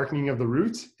see darkening of the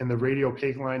root, and the radio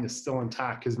opaque line is still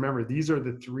intact. Because remember, these are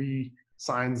the 3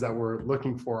 signs that we're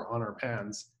looking for on our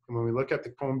pans. And when we look at the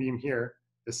cone beam here,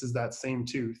 this is that same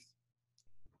tooth.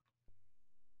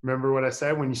 Remember what I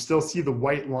said? When you still see the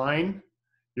white line,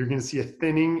 you're going to see a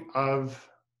thinning of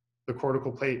the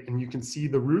cortical plate, and you can see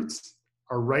the roots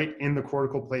are right in the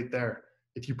cortical plate there.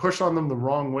 If you push on them the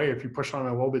wrong way, if you push on it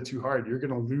a little bit too hard, you're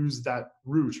going to lose that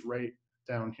root right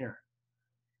down here.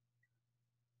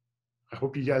 I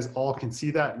hope you guys all can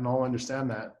see that and all understand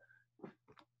that.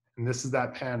 And this is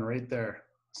that pan right there.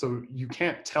 So you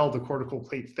can't tell the cortical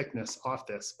plate thickness off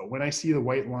this, but when I see the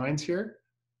white lines here,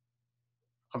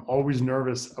 I'm always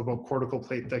nervous about cortical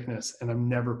plate thickness, and I'm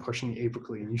never pushing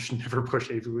apically, and you should never push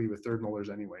apically with third molars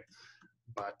anyway.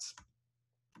 But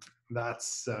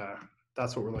that's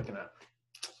what we're looking at.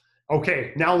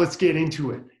 Okay, now let's get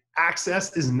into it.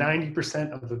 Access is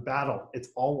 90% of the battle. It's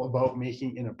all about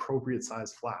making an appropriate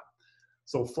size flap.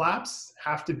 So flaps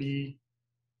have to be,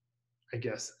 I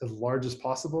guess, as large as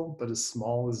possible, but as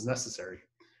small as necessary.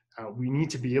 We need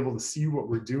to be able to see what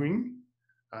we're doing,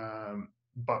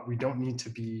 but we don't need to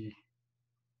be,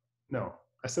 no,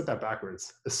 I said that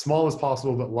backwards. As small as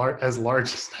possible, but as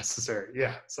large as necessary.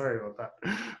 Yeah, sorry about that.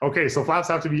 Okay, so flaps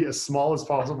have to be as small as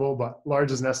possible, but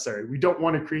large as necessary. We don't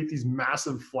want to create these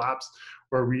massive flaps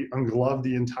where we unglove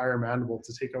the entire mandible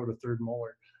to take out a third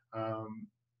molar.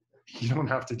 You don't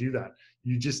have to do that.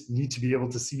 You just need to be able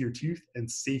to see your tooth and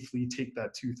safely take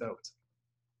that tooth out.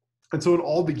 And so it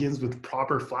all begins with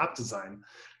proper flap design.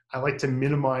 I like to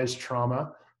minimize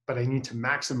trauma, but I need to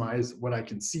maximize what I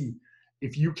can see.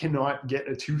 If you cannot get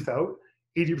a tooth out,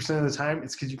 80% of the time,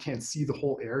 it's because you can't see the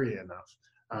whole area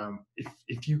enough.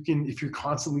 If you're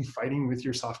constantly fighting with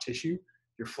your soft tissue,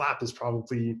 your flap is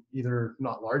probably either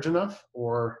not large enough,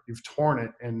 or you've torn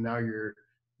it and now you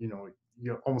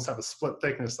almost have a split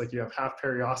thickness, like you have half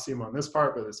periosteum on this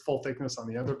part, but it's full thickness on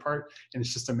the other part, and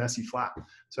it's just a messy flap.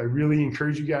 So I really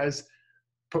encourage you guys,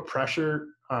 put pressure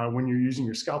when you're using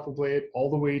your scalpel blade all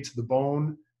the way to the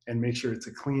bone, and make sure it's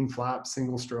a clean flap,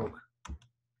 single stroke.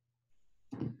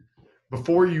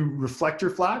 Before you reflect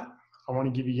your flap, I want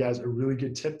to give you guys a really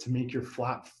good tip to make your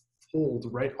flap fold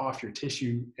right off your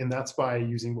tissue, and that's by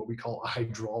using what we call a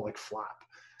hydraulic flap.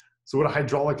 So what a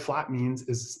hydraulic flap means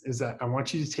is that I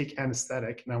want you to take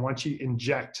anesthetic and I want you to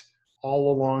inject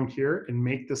all along here and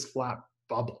make this flap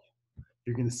bubble.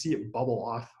 You're going to see it bubble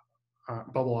off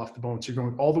the bone. So you're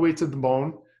going all the way to the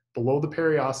bone, below the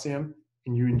periosteum,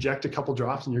 and you inject a couple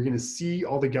drops, and you're going to see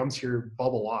all the gums here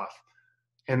bubble off.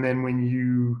 And then when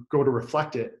you go to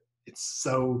reflect it, it's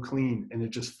so clean and it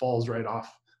just falls right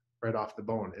off the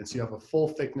bone. And so you have a full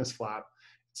thickness flap.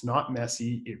 It's not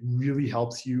messy. It really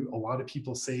helps you. A lot of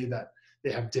people say that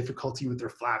they have difficulty with their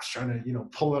flaps trying to,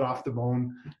 pull it off the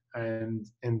bone. And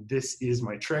this is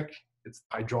my trick. It's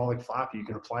hydraulic flap. You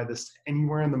can apply this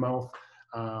anywhere in the mouth,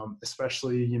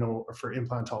 especially, for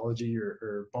implantology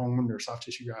or bone or soft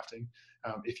tissue grafting.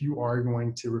 If you are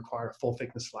going to require a full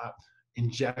thickness flap,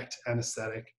 inject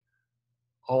anesthetic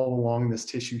all along this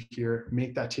tissue here,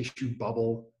 make that tissue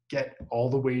bubble, get all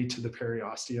the way to the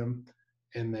periosteum,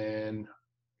 and then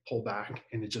pull back,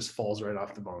 and it just falls right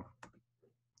off the bone.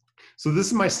 So this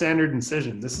is my standard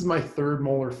incision. This is my third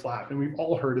molar flap, and we've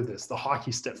all heard of this, the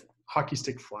hockey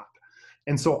stick flap.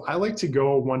 And so I like to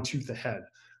go one tooth ahead.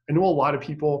 I know a lot of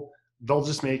people, they'll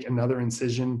just make another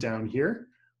incision down here,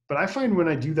 but I find when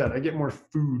I do that, I get more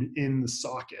food in the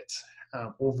socket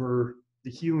over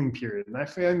the healing period. And I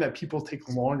find that people take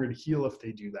longer to heal if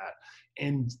they do that.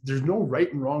 And there's no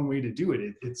right and wrong way to do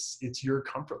it. It's your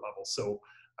comfort level. So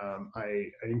I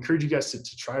encourage you guys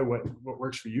to try what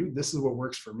works for you. This is what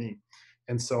works for me.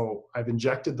 And so I've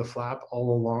injected the flap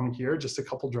all along here, just a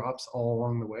couple drops all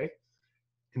along the way.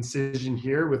 Incision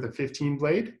here with a 15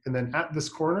 blade. And then at this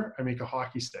corner, I make a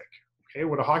hockey stick. Okay,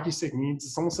 what a hockey stick means,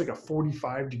 it's almost like a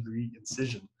 45-degree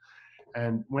incision.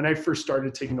 And when I first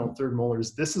started taking out third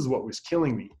molars, this is what was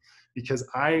killing me, because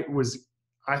I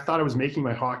thought I was making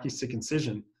my hockey stick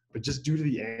incision, but just due to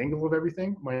the angle of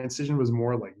everything, my incision was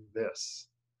more like this.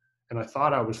 And I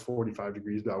thought I was 45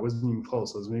 degrees, but I wasn't even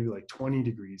close. I was maybe like 20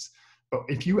 degrees. But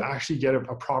if you actually get a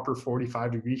proper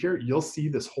 45 degree here, you'll see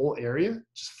this whole area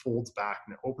just folds back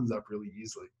and it opens up really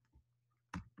easily.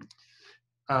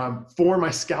 For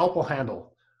my scalpel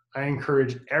handle, I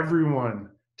encourage everyone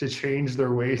to change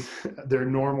their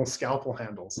normal scalpel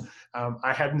handles.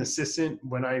 I had an assistant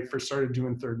when I first started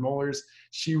doing third molars.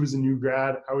 She was a new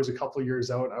grad. I was a couple of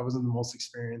years out. I wasn't the most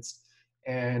experienced.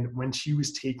 And when she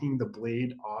was taking the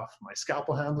blade off my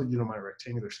scalpel handle, my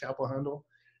rectangular scalpel handle,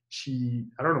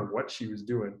 I don't know what she was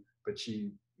doing, but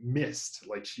she missed,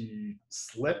 like she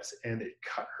slipped and it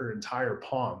cut her entire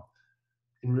palm.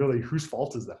 And really, whose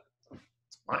fault is that?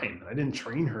 It's mine. I didn't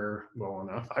train her well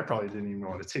enough. I probably didn't even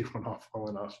know how to take one off well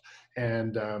enough.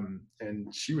 And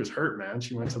she was hurt, man.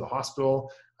 She went to the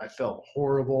hospital. I felt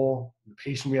horrible.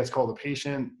 We had to call the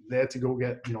patient. They had to go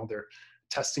get, their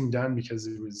testing done because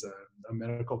it was a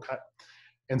medical cut.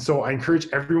 And so I encourage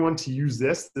everyone to use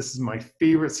this. This is my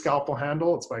favorite scalpel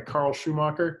handle. It's by Carl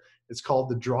Schumacher. It's called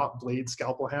the drop blade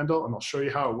scalpel handle, and I'll show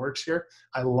you how it works here.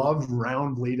 I love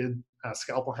round bladed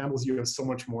scalpel handles. You have so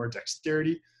much more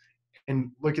dexterity.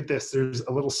 And look at this, there's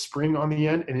a little spring on the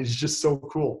end, and it's just so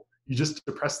cool. You just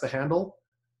depress the handle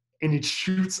and it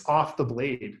shoots off the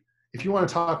blade. If you want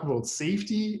to talk about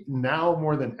safety now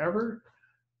more than ever,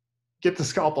 get the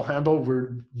scalpel handle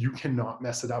where you cannot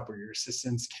mess it up, where your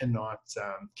assistants cannot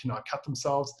cut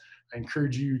themselves. I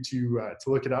encourage you to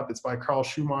look it up. It's by Carl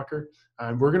Schumacher.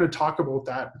 We're going to talk about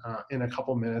that in a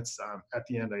couple minutes. At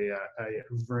the end,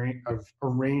 I've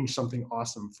arranged something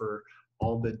awesome for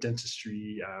all the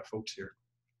dentistry folks here.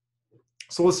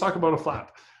 So let's talk about a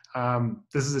flap.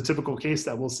 This is a typical case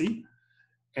that we'll see.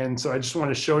 And so I just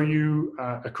want to show you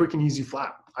a quick and easy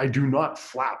flap. I do not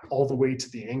flap all the way to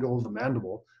the angle of the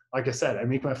mandible. Like I said, I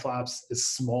make my flaps as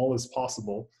small as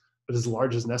possible, but as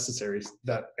large as necessary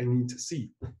that I need to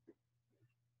see.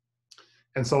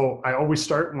 And so I always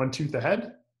start one tooth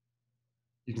ahead.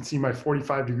 You can see my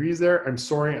 45 degrees there. I'm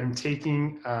sorry,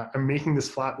 I'm making this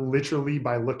flap literally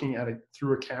by looking at it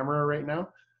through a camera right now.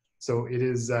 So it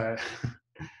is,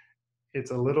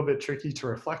 it's a little bit tricky to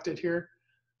reflect it here.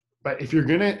 But if you're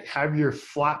gonna have your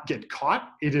flap get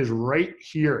caught, it is right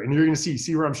here. And you're gonna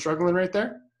see where I'm struggling right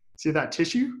there? See that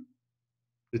tissue?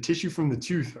 The tissue from the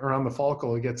tooth around the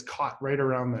follicle, it gets caught right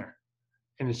around there.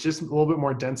 And it's just a little bit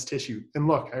more dense tissue. And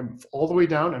look, I'm all the way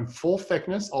down, I'm full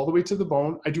thickness, all the way to the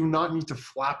bone. I do not need to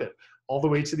flap it all the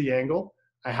way to the angle.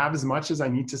 I have as much as I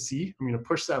need to see. I'm gonna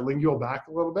push that lingual back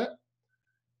a little bit.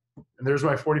 And there's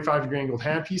my 45-degree angled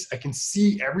handpiece. I can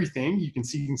see everything. You can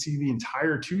see the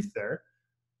entire tooth there.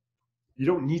 You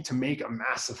don't need to make a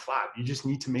massive flap. You just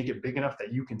need to make it big enough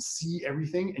that you can see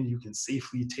everything and you can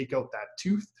safely take out that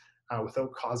tooth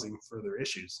without causing further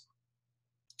issues.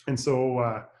 And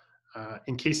so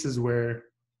in cases where,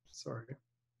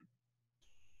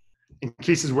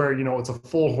 you know, it's a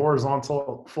full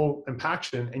horizontal, full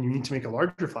impaction and you need to make a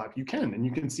larger flap, you can. And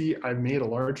you can see I've made a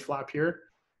large flap here.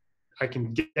 I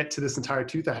can get to this entire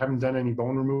tooth. I haven't done any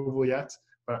bone removal yet.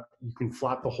 But you can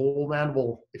flap the whole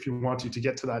mandible if you want to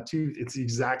get to that tooth. It's the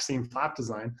exact same flap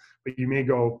design, but you may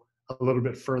go a little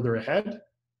bit further ahead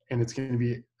and it's going to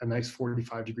be a nice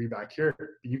 45-degree back here. But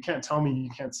you can't tell me you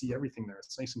can't see everything there.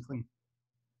 It's nice and clean.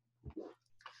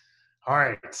 All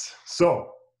right,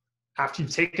 so after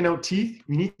you've taken out teeth,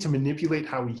 we need to manipulate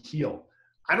how we heal.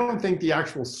 I don't think the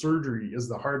actual surgery is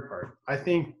the hard part. I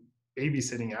think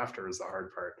babysitting after is the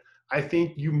hard part. I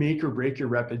think you make or break your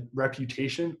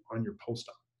reputation on your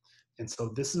post-op. And so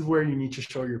this is where you need to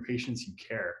show your patients you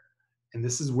care. And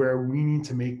this is where we need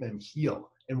to make them heal.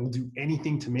 And we'll do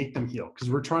anything to make them heal because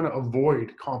we're trying to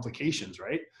avoid complications,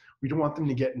 right? We don't want them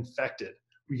to get infected.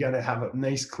 We got to have a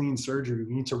nice clean surgery.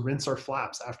 We need to rinse our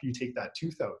flaps after you take that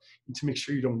tooth out. You need to make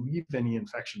sure you don't leave any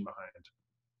infection behind.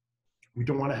 We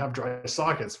don't want to have dry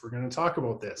sockets. We're going to talk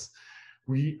about this.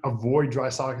 We avoid dry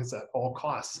sockets at all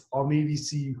costs. I'll maybe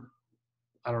see,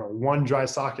 I don't know, one dry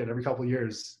socket every couple of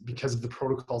years because of the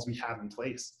protocols we have in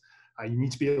place. You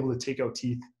need to be able to take out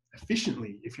teeth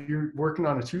efficiently. If you're working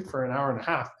on a tooth for an hour and a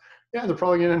half, yeah, they're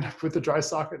probably going to end up with a dry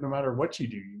socket no matter what you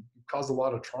do. You cause a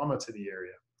lot of trauma to the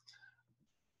area.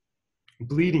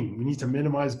 Bleeding, we need to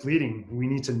minimize bleeding. We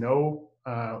need to know,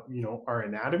 you know, our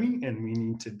anatomy, and we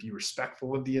need to be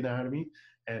respectful of the anatomy.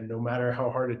 And no matter how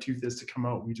hard a tooth is to come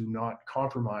out, we do not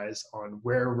compromise on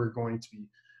where we're going to be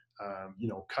you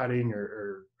know, cutting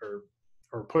or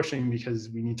pushing, because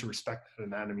we need to respect that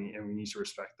anatomy and we need to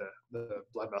respect the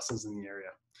blood vessels in the area.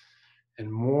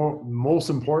 And most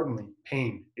importantly,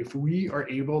 pain. If we are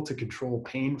able to control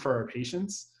pain for our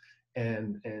patients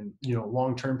and you know,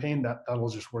 long-term pain, that'll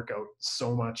just work out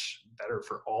so much better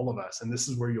for all of us. And this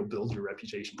is where you'll build your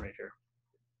reputation right here.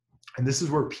 And this is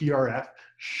where PRF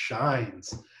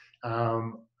shines.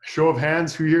 Show of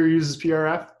hands, who here uses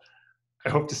PRF? I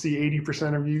hope to see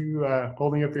 80% of you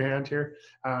holding up your hand here.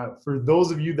 For those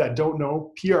of you that don't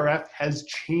know, PRF has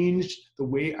changed the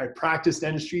way I practice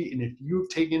dentistry. And if you've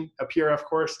taken a PRF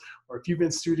course or if you've been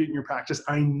a student in your practice,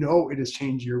 I know it has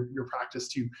changed your practice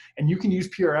too. And you can use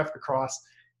PRF across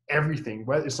everything.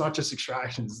 It's not just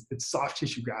extractions, it's soft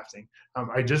tissue grafting.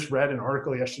 I just read an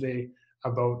article yesterday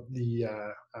about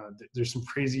there's some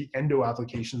crazy endo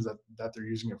applications that they're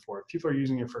using it for. People are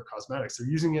using it for cosmetics. They're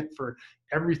using it for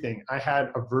everything. I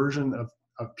had a version of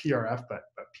PRF, but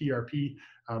PRP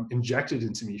injected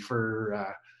into me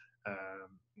for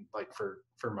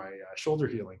my shoulder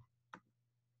healing.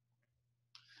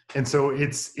 And so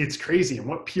it's crazy. And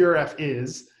what PRF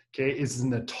is, okay, is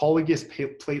an autologous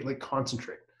platelet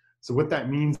concentrate. So what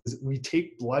that means is we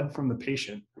take blood from the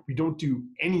patient. We don't do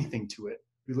anything to it.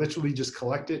 We literally just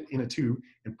collect it in a tube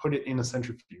and put it in a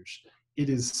centrifuge. It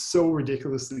is so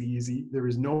ridiculously easy. There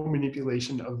is no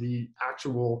manipulation of the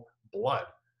actual blood.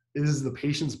 It is the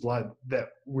patient's blood that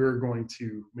we're going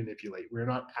to manipulate. We're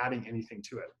not adding anything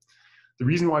to it. The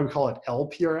reason why we call it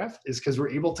LPRF is because we're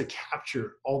able to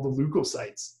capture all the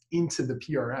leukocytes into the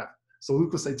PRF. So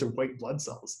leukocytes are white blood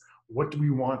cells. What do we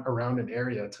want around an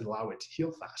area to allow it to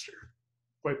heal faster?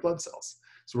 White blood cells.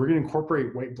 So we're going to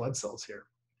incorporate white blood cells here.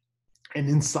 And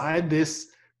inside this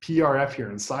PRF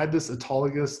here, inside this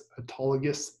autologous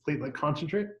platelet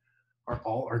concentrate, are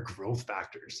all our growth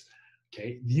factors.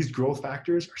 Okay, these growth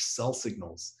factors are cell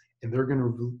signals, and they're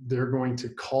going to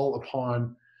call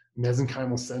upon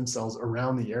mesenchymal stem cells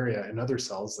around the area and other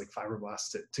cells like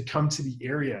fibroblasts to come to the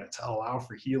area to allow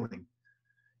for healing.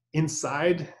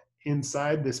 Inside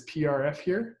this PRF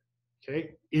here,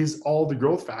 okay, is all the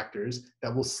growth factors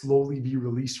that will slowly be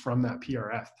released from that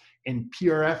PRF. And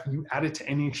PRF, you add it to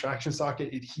any extraction socket,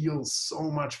 it heals so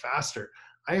much faster.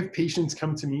 I have patients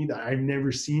come to me that I've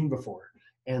never seen before,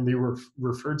 and they were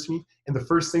referred to me, and the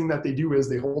first thing that they do is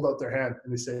they hold out their hand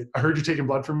and they say, I heard you're taking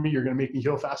blood from me, you're gonna make me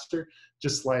heal faster,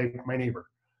 just like my neighbor.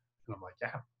 And I'm like,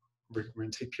 yeah, we're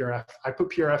gonna take PRF. I put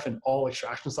PRF in all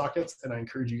extraction sockets, and I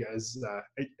encourage you guys,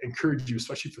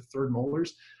 especially for third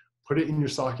molars, put it in your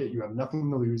socket, you have nothing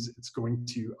to lose. It's going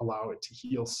to allow it to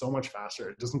heal so much faster.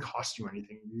 It doesn't cost you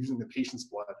anything. You're using the patient's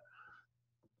blood.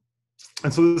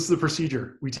 And so this is the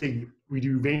procedure. We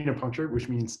do venipuncture, which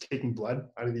means taking blood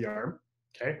out of the arm,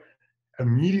 okay?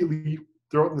 Immediately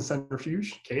throw it in the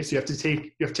centrifuge, okay? So you have to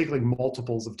take like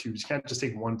multiples of tubes. You can't just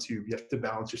take one tube. You have to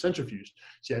balance your centrifuge.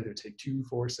 So you either take 2,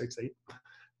 4, 6, 8,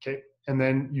 okay? And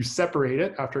then you separate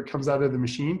it after it comes out of the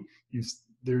machine.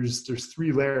 There's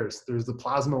 3 layers. There's the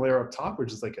plasma layer up top,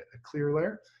 which is like a clear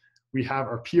layer. We have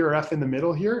our PRF in the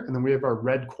middle here, and then we have our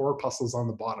red corpuscles on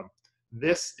the bottom.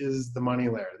 This is the money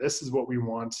layer. This is what we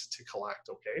want to collect,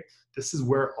 okay? This is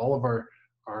where all of our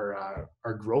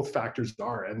growth factors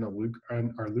are and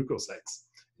our leukocytes.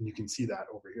 And you can see that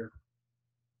over here.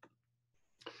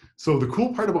 So the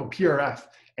cool part about PRF,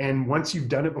 and once you've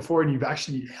done it before and you've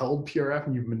actually held PRF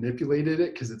and you've manipulated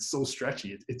it because it's so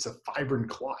stretchy, it's a fibrin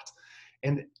clot.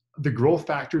 And the growth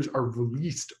factors are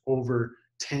released over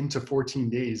 10 to 14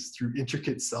 days through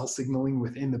intricate cell signaling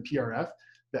within the PRF.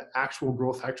 The actual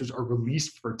growth factors are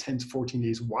released for 10 to 14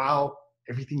 days while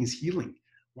everything is healing.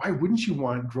 Why wouldn't you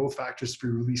want growth factors to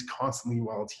be released constantly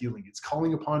while it's healing? It's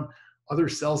calling upon other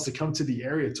cells to come to the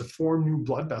area to form new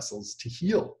blood vessels to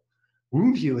heal.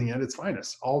 Wound healing at its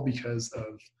finest, all because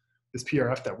of this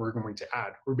PRF that we're going to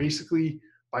add. We're basically,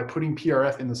 by putting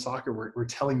PRF in the socket, we're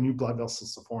telling new blood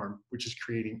vessels to form, which is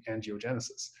creating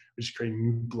angiogenesis, which is creating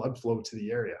new blood flow to the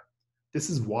area. This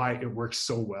is why it works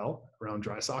so well around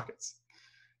dry sockets.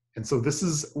 And so this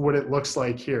is what it looks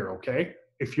like here, okay?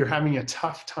 If you're having a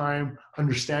tough time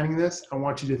understanding this, I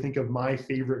want you to think of my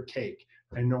favorite cake.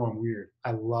 I know I'm weird.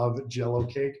 I love Jell-O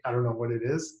cake. I don't know what it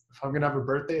is. If I'm gonna have a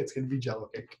birthday, it's gonna be Jell-O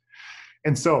cake.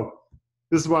 And so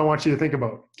this is what I want you to think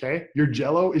about, okay? Your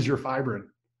Jell-O is your fibrin,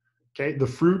 okay? The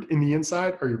fruit in the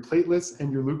inside are your platelets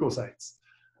and your leukocytes.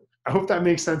 I hope that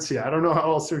makes sense to you. I don't know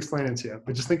how else to explain it to you,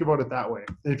 but just think about it that way.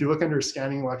 And if you look under a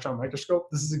scanning electron microscope,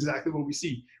 this is exactly what we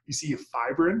see. We see a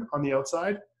fibrin on the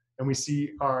outside, and we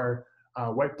see our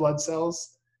white blood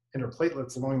cells and our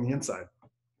platelets along the inside.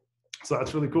 So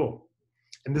that's really cool.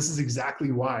 And this is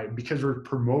exactly why, because we're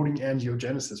promoting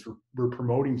angiogenesis, we're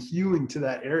promoting healing to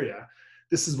that area.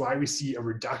 This is why we see a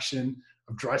reduction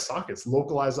of dry sockets.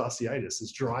 Localized osteitis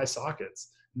is dry sockets,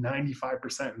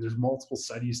 95%. And there's multiple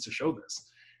studies to show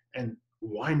this. And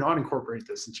why not incorporate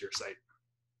this into your site?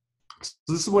 So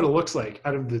this is what it looks like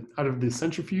out of the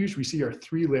centrifuge. We see our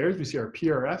 3 layers. We see our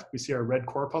PRF, we see our red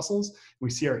corpuscles, we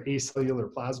see our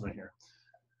acellular plasma here.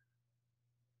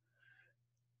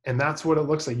 And that's what it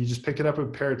looks like. You just pick it up with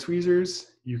a pair of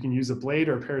tweezers. You can use a blade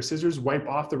or a pair of scissors, wipe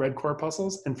off the red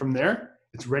corpuscles, and from there,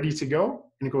 it's ready to go,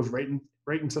 and it goes right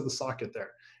into the socket there.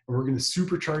 And we're going to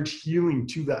supercharge healing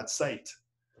to that site.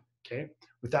 Okay.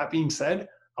 With that being said,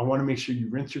 I want to make sure you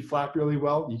rinse your flap really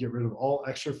well. You get rid of all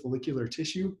extra follicular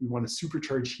tissue. We want to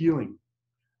supercharge healing.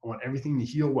 I want everything to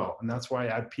heal well, and that's why I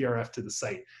add PRF to the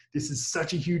site. This is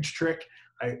such a huge trick.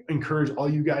 I encourage all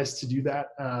you guys to do that.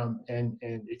 And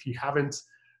if you haven't,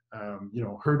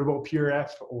 heard about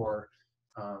PRF, or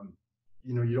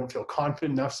you don't feel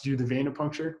confident enough to do the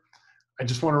venipuncture, I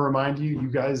just want to remind you,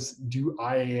 you guys do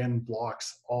IAN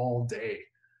blocks all day,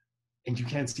 and you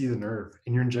can't see the nerve,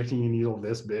 and you're injecting a needle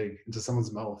this big into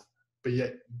someone's mouth, but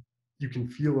yet you can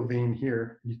feel a vein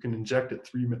here. You can inject it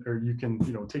you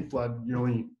can, take blood. You're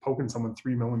only poking someone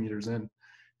 3 millimeters in.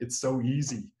 It's so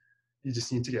easy. You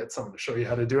just need to get someone to show you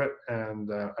how to do it. And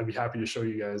I'd be happy to show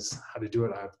you guys how to do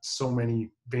it. I have so many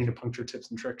venipuncture tips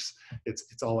and tricks.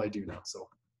 It's all I do now. So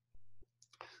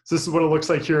this is what it looks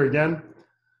like here again.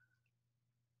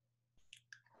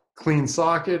 clean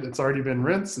socket. It's already been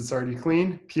rinsed. It's already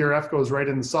clean. PRF goes right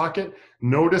in the socket.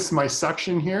 Notice my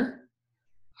suction here.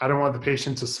 I don't want the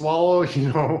patient to swallow.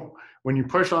 You know, when you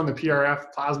push on the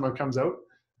PRF, plasma comes out.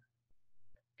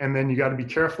 And then you got to be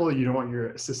careful. You don't want your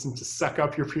assistant to suck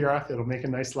up your PRF. It'll make a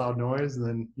nice loud noise. And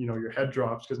then, you know, your head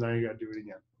drops because now you got to do it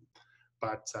again.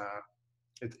 But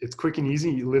it's quick and easy.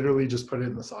 You literally just put it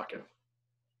in the socket.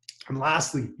 And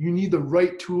lastly, you need the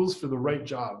right tools for the right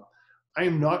job. I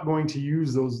am not going to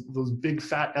use those big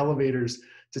fat elevators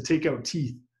to take out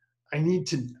teeth. I need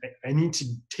to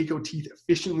take out teeth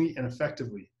efficiently and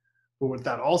effectively. But what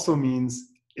that also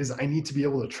means is I need to be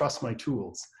able to trust my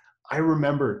tools. I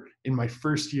remember in my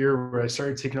first year where I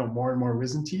started taking out more and more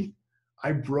wisdom teeth,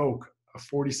 I broke a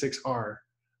 46R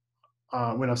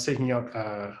when I was taking out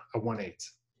a 1/8.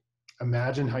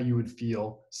 Imagine how you would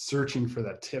feel searching for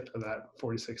that tip of that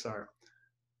 46R.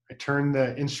 I turned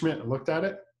the instrument and looked at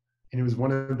it, and it was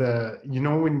one of the, you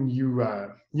know when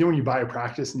you buy a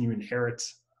practice and you inherit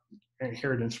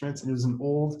instruments, and it was an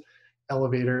old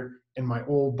elevator, and my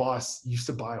old boss used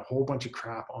to buy a whole bunch of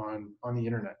crap on the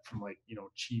internet from, like, you know,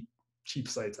 cheap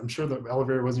sites. I'm sure the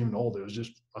elevator wasn't even old, it was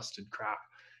just busted crap.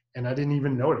 And I didn't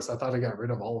even notice. I thought I got rid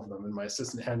of all of them, and my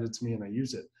assistant handed it to me and I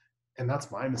used it. And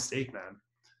that's my mistake, man.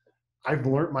 I've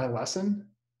learned my lesson,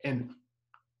 and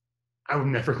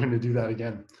I'm never going to do that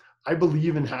again. I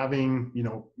believe in having, you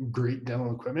know, great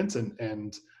dental equipment,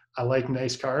 and I like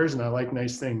nice cars and I like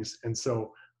nice things. And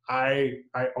so I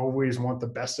always want the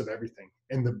best of everything,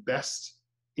 and the best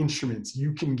instruments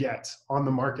you can get on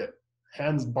the market,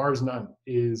 hands bars none,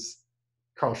 is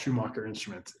Carl Schumacher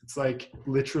instruments. It's like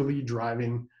literally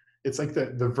driving. It's like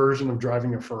the version of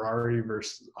driving a Ferrari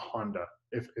versus a Honda.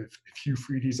 If Hugh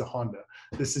Freedy's a Honda,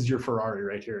 this is your Ferrari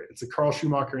right here. It's a Carl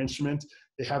Schumacher instrument.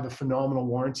 They have a phenomenal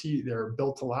warranty. They're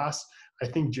built to last. I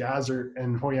think Jazz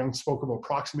and Ho Young spoke about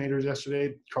proximators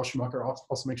yesterday. Carl Schumacher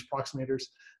also makes proximators.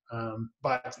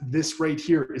 But this right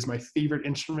here is my favorite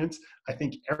instrument. I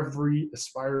think every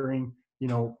aspiring, you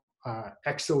know,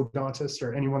 exodontist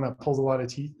or anyone that pulls a lot of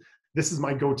teeth, this is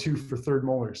my go-to for third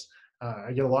molars.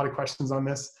 I get a lot of questions on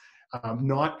this.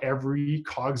 Not every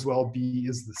Cogswell B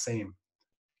is the same.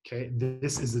 Okay,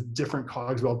 this is a different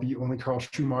Cogswell B. Only Carl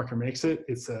Schumacher makes it.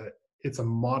 It's a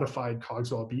modified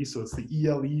Cogswell B. So it's the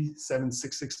ELE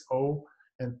 7660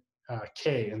 and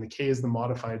K, and the K is the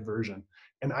modified version.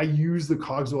 And I use the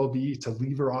Cogswell B to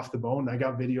lever off the bone. I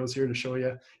got videos here to show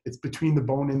you. It's between the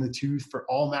bone and the tooth for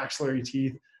all maxillary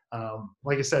teeth.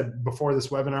 Like I said before this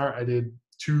webinar, I did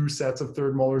 2 sets of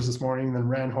third molars this morning, then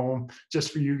ran home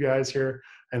just for you guys here.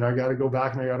 And I got to go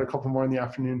back, and I got a couple more in the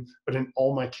afternoon. But in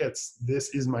all my kits,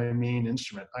 this is my main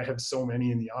instrument. I have so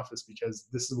many in the office because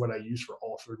this is what I use for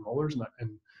all third molars, and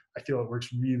I feel it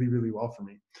works really, really well for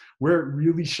me. Where it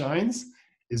really shines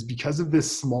is because of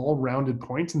this small rounded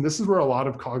point, and this is where a lot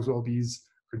of Cogswell Bs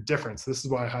are different. So this is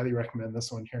why I highly recommend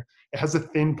this one here. It has a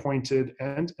thin pointed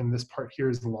end, and this part here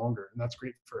is longer, and that's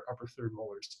great for upper third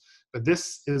molars. But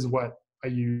this is what I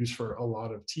use for a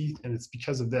lot of teeth, and it's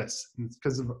because of this, and it's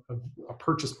because of a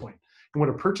purchase point. And what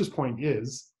a purchase point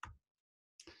is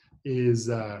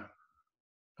a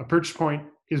purchase point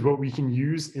is what we can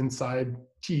use inside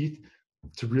teeth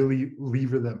to really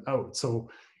lever them out. So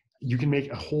you can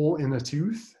make a hole in a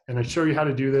tooth, and I show you how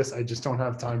to do this. I just don't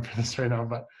have time for this right now,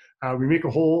 but we make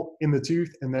a hole in the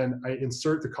tooth, and then I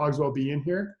insert the Cogswell B in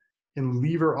here and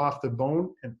lever off the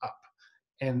bone and up,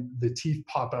 and the teeth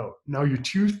pop out. Now your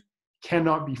tooth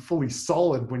cannot be fully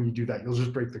solid when you do that. You'll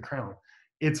just break the crown.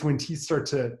 It's when teeth start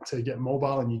to get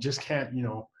mobile and you just can't, you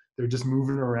know, they're just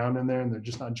moving around in there and they're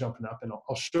just not jumping up. And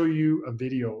I'll show you a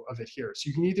video of it here. So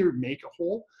you can either make a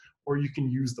hole or you can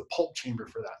use the pulp chamber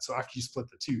for that. So after you split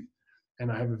the tooth,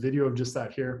 and I have a video of just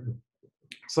that here.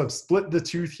 So I've split the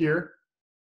tooth here.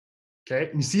 Okay.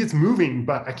 And you see it's moving,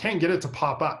 but I can't get it to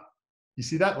pop up. You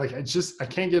see that? Like I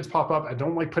can't get it to pop up. I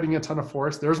don't like putting a ton of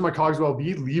force. There's my Cogswell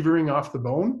B levering off the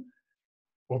bone.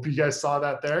 Hope you guys saw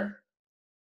that there.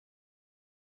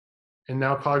 And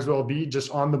now Cogswell B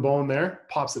just on the bone there,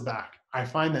 pops it back. I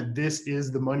find that this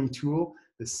is the money tool,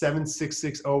 the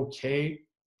 7660K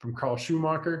from Carl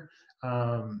Schumacher.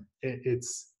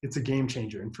 It's a game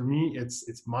changer. And for me,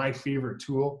 it's my favorite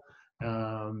tool.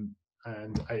 And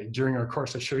during our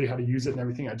course, I show you how to use it and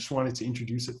everything. I just wanted to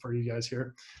introduce it for you guys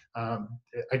here. I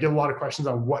get a lot of questions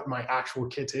on what my actual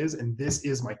kit is, and this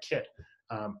is my kit.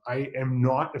 I am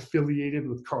not affiliated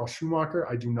with Carl Schumacher.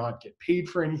 I do not get paid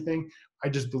for anything. I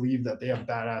just believe that they have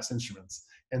badass instruments.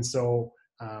 And so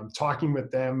talking with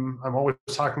them, I'm always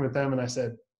talking with them, and I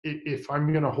said, if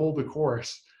I'm going to hold a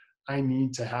course, I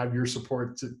need to have your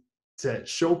support to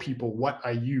show people what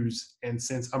I use. And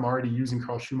since I'm already using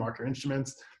Carl Schumacher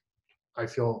instruments, I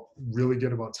feel really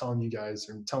good about telling you guys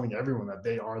and telling everyone that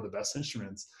they are the best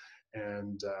instruments.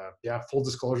 And yeah, full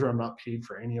disclosure, I'm not paid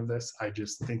for any of this. I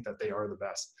just think that they are the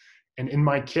best. And in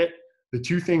my kit, the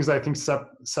two things I think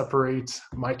separate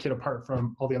my kit apart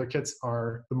from all the other kits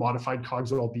are the modified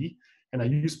Cogswell B. And I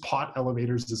use pot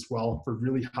elevators as well for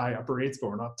really high upper rates, but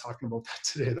we're not talking about that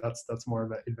today. That's more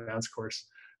of an advanced course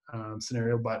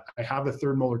scenario. But I have a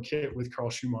third molar kit with Carl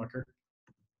Schumacher.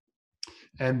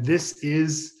 And this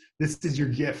is your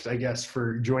gift, I guess,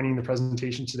 for joining the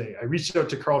presentation today. I reached out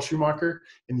to Carl Schumacher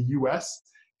in the US,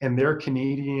 and their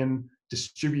Canadian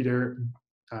distributor,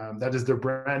 that is their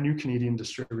brand new Canadian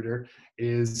distributor,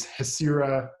 is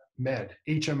Hasira Med,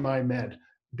 HMI Med,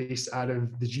 based out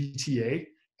of the GTA.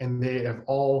 And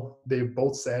they've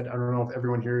both said, I don't know if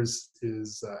everyone here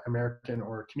is American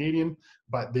or Canadian,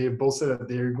 but they've both said that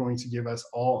they're going to give us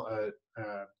all a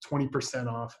 20%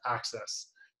 off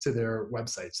access to their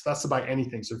website. So that's to buy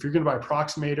anything. So if you're going to buy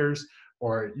approximators,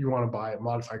 or you want to buy a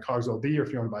modified Cogswell B, or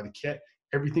if you want to buy the kit,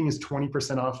 everything is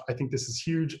 20% off. I think this is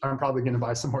huge. I'm probably going to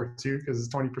buy some more too, because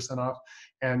it's 20% off,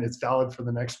 and it's valid for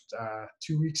the next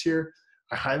 2 weeks here.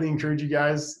 I highly encourage you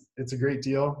guys. It's a great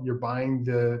deal. You're buying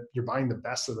the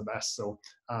best of the best. So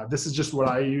this is just what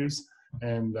I use,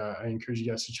 and I encourage you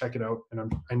guys to check it out.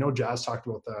 And I know Jazz talked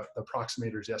about the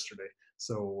approximators yesterday,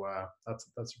 so that's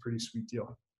a pretty sweet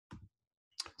deal.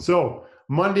 So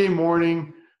Monday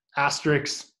morning,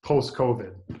 asterisk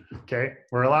post-COVID. Okay,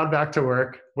 we're allowed back to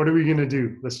work. What are we going to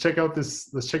do? Let's check out this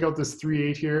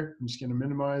 3.8 here. I'm just going to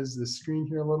minimize this screen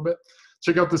here a little bit.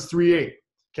 Check out this 3.8.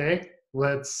 Okay,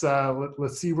 let's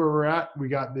see where we're at. We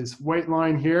got this white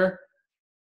line here.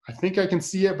 I think I can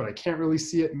see it, but I can't really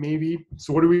see it maybe.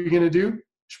 So what are we going to do?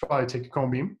 Should probably take a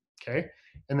cone beam. Okay,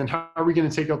 and then how are we going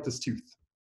to take out this tooth?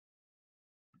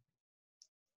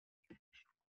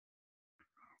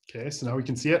 Okay, so now we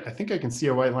can see it. I think I can see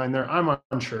a white line there. I'm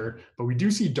unsure, but we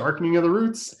do see darkening of the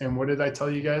roots. And what did I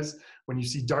tell you guys? When you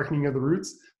see darkening of the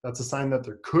roots, that's a sign that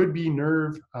there could be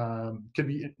nerve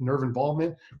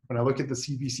involvement. When I look at the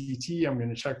CBCT, I'm going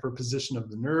to check for position of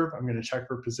the nerve. I'm going to check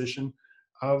for position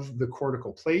of the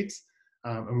cortical plate.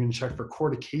 I'm going to check for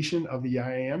cortication of the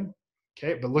IAM.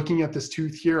 Okay, but looking at this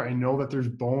tooth here, I know that there's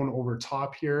bone over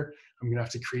top here. I'm going to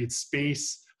have to create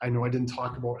space. I know I didn't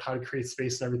talk about how to create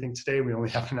space and everything today. We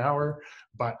only have an hour,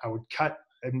 but I would cut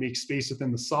and make space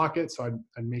within the socket. So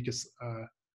I'd make us,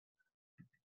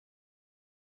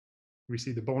 we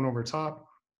see the bone over top.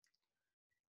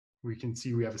 We can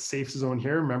see we have a safe zone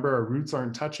here. Remember, our roots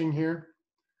aren't touching here.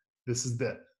 This is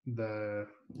the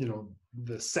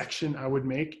section I would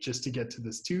make just to get to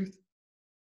this tooth.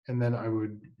 And then I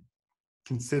would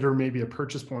consider maybe a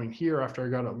purchase point here after I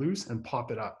got it loose and pop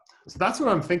it up. So that's what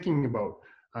I'm thinking about.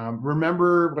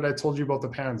 Remember what I told you about the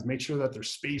pans. Make sure that there's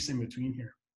space in between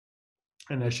here.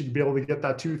 And I should be able to get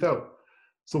that tooth out.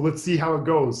 So let's see how it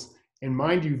goes. And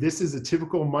mind you, this is a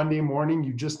typical Monday morning.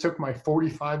 You just took my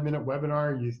 45-minute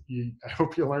webinar. I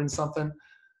hope you learned something.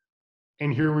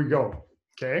 And here we go,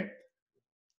 okay?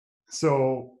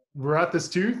 So we're at this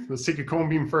tooth. Let's take a cone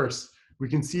beam first. We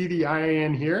can see the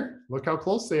IAN here. Look how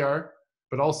close they are.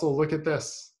 But also look at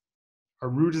this. Our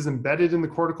root is embedded in the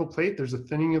cortical plate. There's a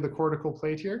thinning of the cortical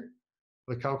plate here.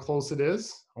 Look how close it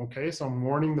is. Okay, so I'm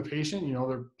warning the patient, there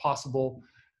are possible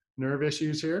nerve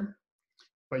issues here.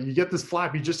 But you get this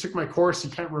flap. You just took my course. You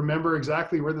can't remember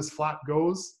exactly where this flap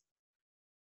goes.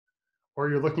 Or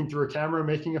you're looking through a camera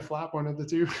making a flap, one of the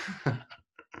two.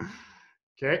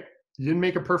 Okay, you didn't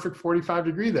make a perfect 45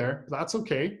 degree there. That's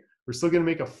okay. We're still gonna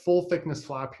make a full thickness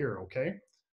flap here, okay?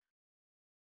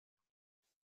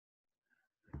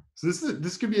 So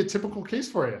this could be a typical case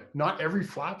for you. Not every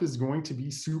flap is going to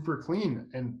be super clean,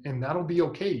 and that'll be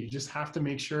okay. You just have to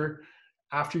make sure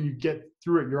after you get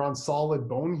through it, you're on solid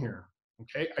bone here,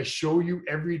 okay? I show you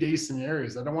everyday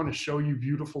scenarios. I don't want to show you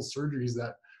beautiful surgeries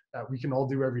that we can all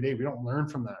do every day. We don't learn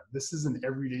from that. This is an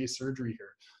everyday surgery here.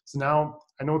 So now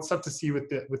I know it's tough to see with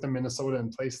the Minnesota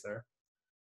in place there,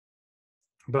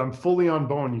 but I'm fully on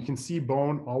bone. You can see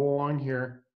bone all along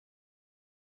here.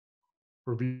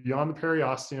 We're beyond the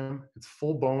periosteum. It's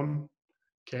full bone,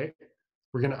 okay?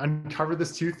 We're gonna uncover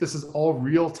this tooth. This is all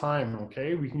real time,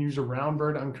 okay? We can use a round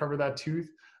burr to uncover that tooth.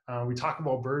 We talk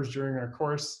about burrs during our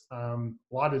course. A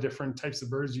lot of different types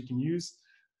of burrs you can use.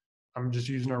 I'm just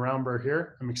using a round burr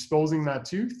here. I'm exposing that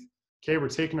tooth. Okay, we're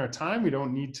taking our time. We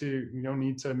don't need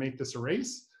to make this a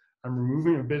race. I'm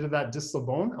removing a bit of that distal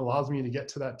bone, allows me to get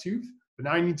to that tooth. But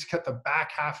now I need to cut the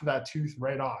back half of that tooth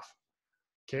right off.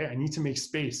 Okay, I need to make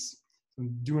space.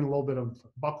 I'm doing a little bit of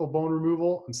buccal bone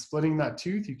removal. I'm splitting that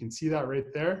tooth. You can see that right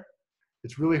there.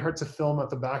 It's really hard to film at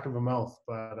the back of a mouth,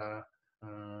 but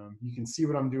you can see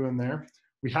what I'm doing there.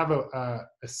 We have a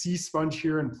C sponge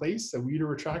here in place, a weeder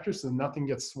retractor, so nothing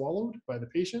gets swallowed by the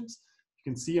patients.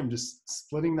 You can see I'm just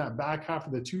splitting that back half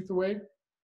of the tooth away.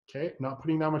 Okay, not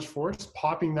putting that much force,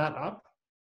 popping that up.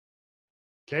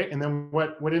 Okay, and then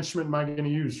what instrument am I going to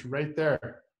use? Right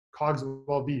there,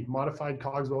 Cogswell B, modified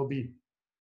Cogswell B.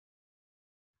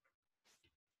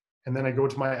 And then I go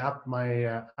to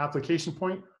my application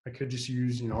point. I could just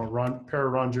use, you know, a pair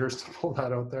of rongeurs to pull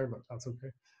that out there, but that's okay.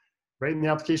 Right in the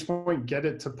application point, get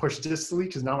it to push distally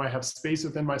because now I have space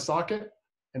within my socket,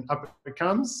 and up it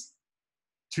comes.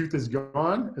 Tooth is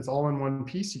gone. It's all in one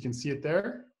piece. You can see it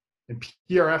there. And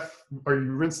PRF, or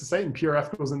you rinse the site and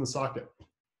PRF goes in the socket.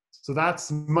 So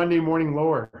that's Monday morning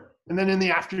lower. And then in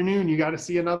the afternoon, you got to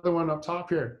see another one up top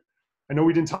here. I know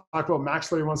we didn't talk about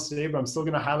maxillary ones today, but I'm still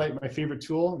going to highlight my favorite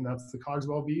tool, and that's the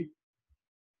Cogswell B.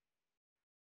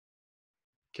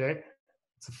 Okay,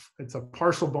 it's a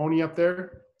partial bony up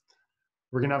there.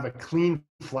 We're going to have a clean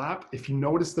flap. If you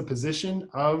notice the position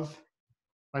of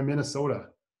my Minnesota,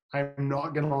 I'm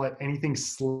not going to let anything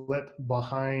slip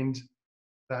behind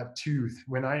that tooth.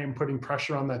 When I am putting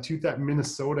pressure on that tooth, that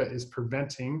Minnesota is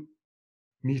preventing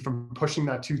me from pushing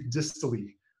that tooth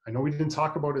distally. I know we didn't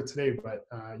talk about it today, but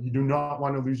you do not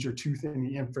want to lose your tooth in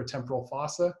the infratemporal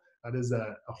fossa. That is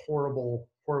a horrible,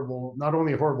 horrible, not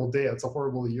only a horrible day, it's a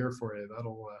horrible year for you.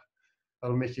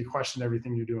 That'll make you question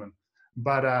everything you're doing.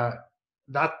 But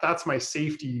that's my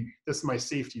safety. This is my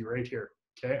safety right here.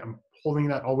 Okay, I'm holding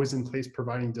that always in place,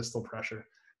 providing distal pressure.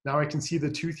 Now I can see the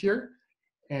tooth here,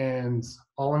 and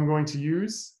all I'm going to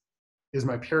use is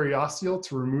my periosteal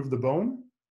to remove the bone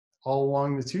all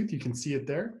along the tooth. You can see it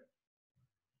there.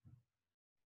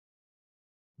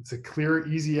 It's a clear,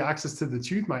 easy access to the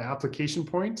tooth. My application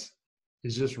point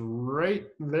is just right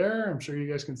there. I'm sure you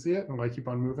guys can see it. I'm going to keep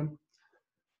on moving.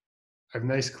 I have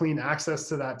nice, clean access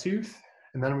to that tooth.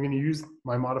 And then I'm going to use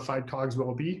my modified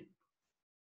Cogswell B.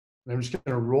 And I'm just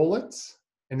going to roll it.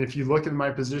 And if you look at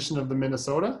my position of the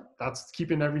Minnesota, that's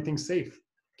keeping everything safe.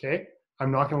 Okay.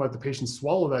 I'm not going to let the patient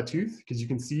swallow that tooth because you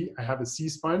can see I have a C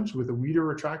sponge with a weeder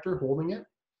retractor holding it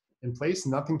in place.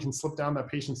 Nothing can slip down that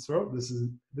patient's throat. This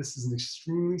is an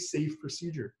extremely safe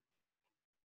procedure.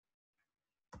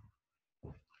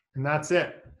 And that's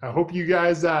it. I hope you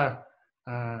guys got,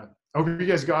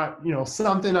 you know,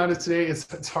 something out of today.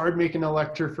 It's hard making a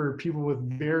lecture for people with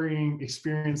varying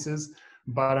experiences,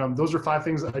 but those are 5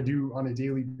 things that I do on a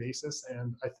daily basis,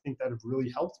 and I think that have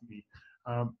really helped me.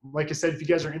 Like I said, if you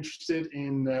guys are interested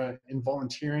in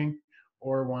volunteering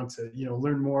or want to, you know,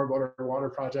 learn more about our water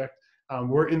project,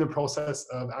 we're in the process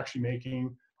of actually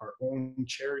making our own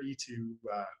charity to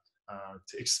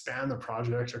expand the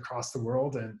project across the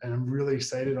world, and I'm really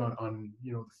excited on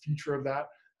you know, the future of that.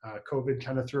 COVID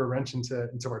kind of threw a wrench into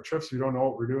our trips. We don't know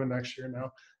what we're doing next year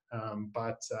now,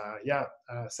 yeah,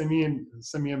 send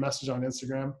me a message on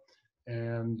Instagram,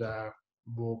 and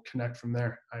we'll connect from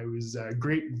there. I was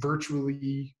great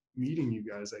virtually meeting you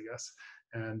guys, I guess,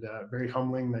 and very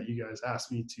humbling that you guys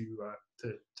asked me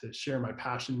to share my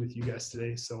passion with you guys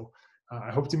today. So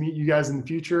I hope to meet you guys in the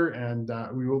future, and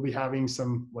we will be having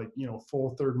some, like, you know,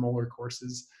 full third molar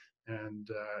courses. And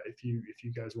if you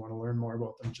guys want to learn more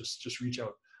about them, just reach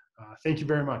out. Thank you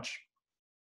very much.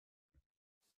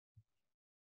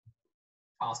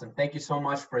 Awesome. Thank you so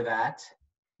much for that,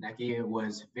 Neki. It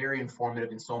was very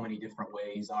informative in so many different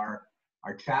ways. Our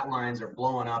chat lines are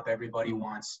blowing up. Everybody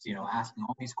wants, you know, asking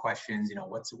all these questions. You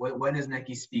know, when is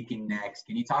Neki speaking next?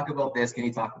 Can you talk about this? Can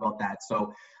you talk about that?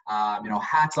 So, you know,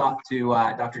 hats off to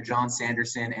Dr. John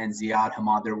Sanderson and Ziad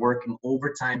Hamad. They're working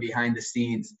overtime behind the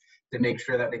scenes to make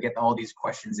sure that they get all these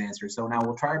questions answered. So now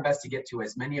we'll try our best to get to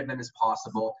as many of them as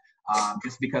possible,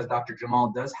 just because Dr.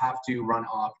 Jamal does have to run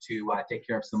off to take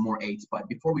care of some more aides. But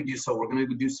before we do so, we're going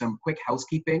to do some quick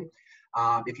housekeeping.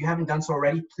 If you haven't done so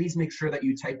already, please make sure that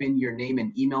you type in your name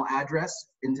and email address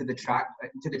into the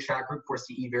chat group for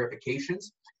CE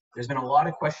verifications. There's been a lot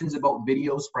of questions about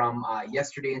videos from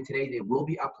yesterday and today. They will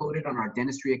be uploaded on our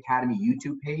Dentistry Academy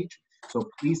YouTube page. So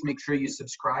please make sure you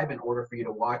subscribe in order for you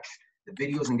to watch the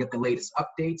videos and get the latest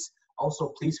updates.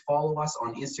 Also, please follow us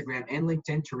on Instagram and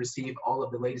LinkedIn to receive all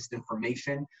of the latest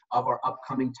information of our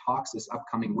upcoming talks this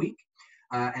upcoming week.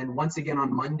 And once again,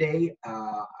 on Monday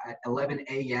at 11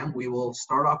 a.m., we will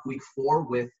start off week 4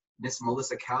 with Miss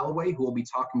Melissa Calloway, who will be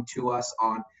talking to us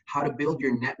on how to build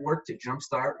your network to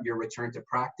jumpstart your return to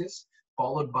practice,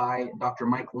 followed by Dr.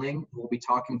 Mike Ling, who will be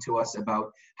talking to us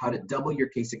about how to double your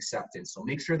case acceptance. So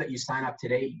make sure that you sign up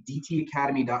today,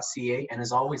 dtacademy.ca, and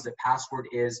as always, the password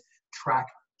is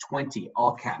track20,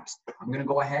 all caps. I'm going to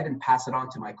go ahead and pass it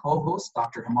on to my co-hosts,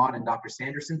 Dr. Hamad and Dr.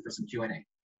 Sanderson, for some Q&A.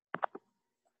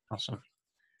 Awesome.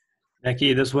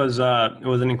 Nikki, this was it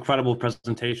was an incredible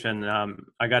presentation.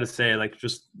 I got to say, like,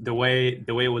 just the way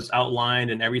it was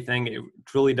outlined and everything, it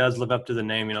truly does live up to the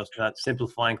name. You know, so that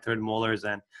simplifying third molars,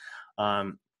 and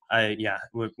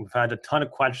we've had a ton of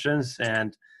questions,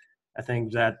 and I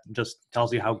think that just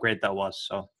tells you how great that was.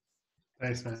 So,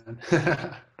 Thanks, man.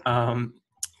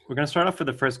 we're gonna start off with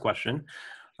the first question.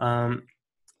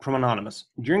 From Anonymous.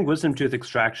 During wisdom tooth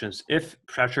extractions, if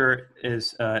pressure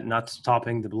is not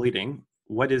stopping the bleeding,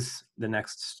 what is the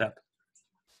next step?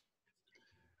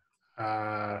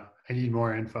 I need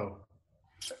more info.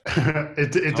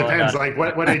 It depends. Like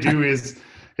what I do is,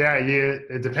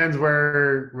 it depends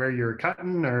where you're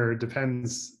cutting, or it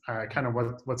depends kind of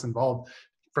what's involved.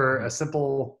 For a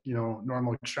simple,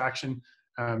 normal extraction,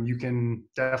 you can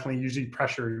definitely, usually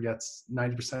pressure gets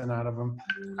 90% out of them.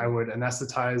 I would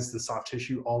anesthetize the soft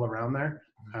tissue all around there.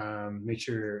 Make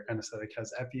sure your anesthetic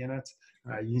has epi in it.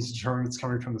 You need to determine if it's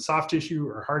coming from the soft tissue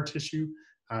or hard tissue.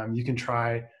 You can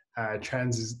try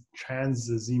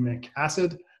tranexamic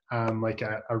acid, like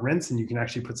a rinse, and you can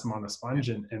actually put some on a sponge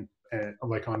and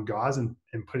like on gauze and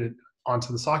put it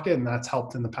onto the socket, and that's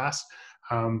helped in the past.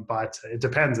 But it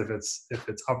depends if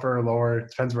it's upper or lower. It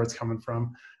depends where it's coming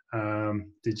from.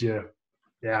 It's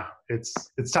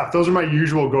tough. Those are my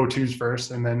usual go-tos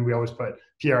first, and then we always put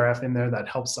PRF in there that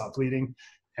helps stop bleeding,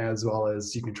 as well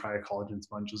as you can try a collagen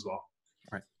sponge as well.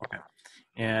 Right. Okay.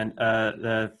 And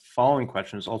the following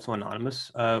question is also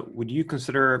anonymous. Would you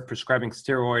consider prescribing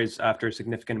steroids after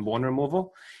significant bone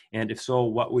removal? And if so,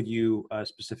 what would you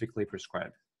specifically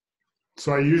prescribe?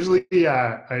 So I usually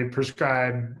I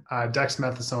prescribe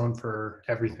dexamethasone for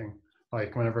everything.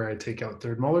 Like whenever I take out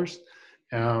third molars,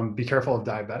 be careful of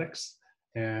diabetics.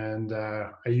 And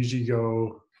I usually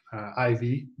go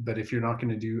IV, but if you're not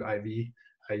going to do IV,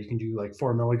 you can do like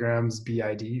 4 milligrams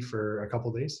BID for a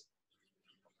couple days.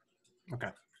 Okay.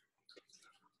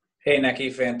 Hey,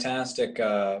 Neki, fantastic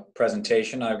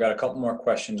presentation. I've got a couple more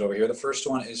questions over here. The first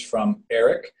one is from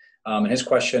Eric. And his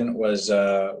question was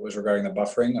regarding the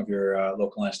buffering of your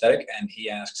local anesthetic. And he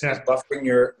asks, is buffering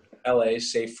your LA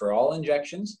safe for all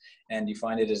injections? And do you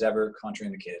find it is ever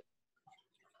contraindicated?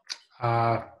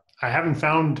 I haven't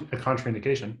found a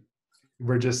contraindication.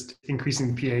 We're just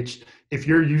increasing the pH. If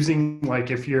you're using,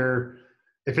 like, if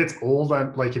it's old,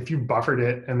 like if you buffered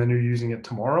it and then you're using it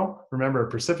tomorrow, remember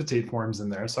precipitate forms in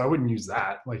there. So I wouldn't use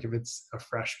that. Like if it's a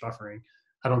fresh buffering,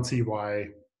 I don't see why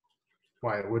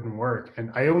it wouldn't work.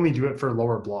 And I only do it for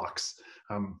lower blocks.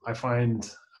 I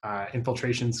find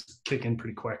infiltrations kick in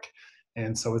pretty quick.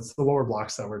 And so it's the lower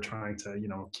blocks that we're trying to,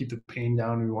 keep the pain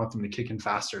down. We want them to kick in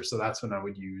faster. So that's when I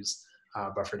would use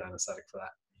buffered anesthetic for that.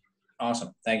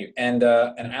 Awesome. Thank you. And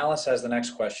Alice has the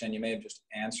next question. You may have just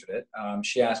answered it.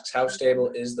 She asks, how stable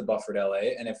is the buffered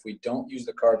LA? And if we don't use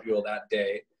the carbule that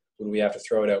day, would we have to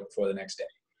throw it out before the next day?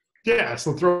 Yeah,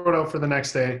 so throw it out for the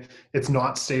next day. It's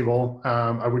not stable.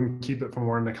 I wouldn't keep it for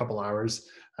more than a couple hours.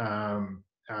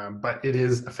 But it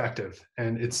is effective,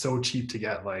 and it's so cheap to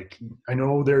get. Like, I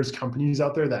know there's companies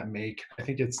out there that make, I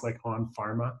think it's like On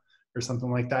Pharma or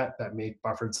something like that make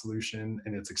buffered solution,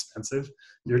 and it's expensive.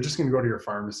 You're just going to go to your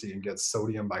pharmacy and get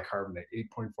sodium bicarbonate,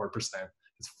 8.4%.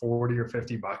 It's 40 or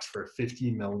 $50 for a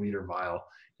 50 milliliter vial.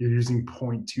 You're using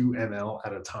 0.2 ml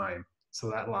at a time. So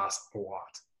that lasts a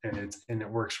lot, and it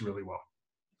works really well.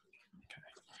 Okay.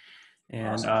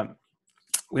 And awesome.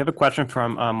 We have a question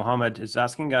from Mohammed is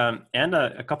asking, and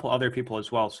a couple other people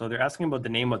as well. So they're asking about the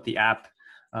name of the app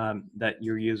that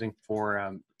you're using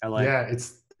for LA. Yeah,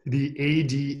 it's the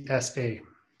ADSA.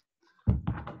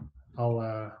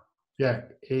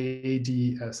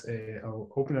 ADSA. I'll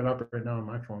open it up right now on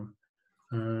my phone.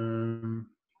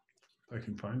 If I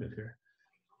can find it here.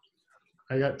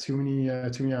 I got too many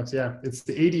apps. Yeah, it's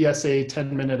the ADSA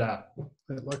 10-minute app.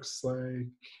 It looks like.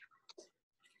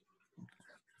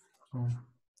 Oh.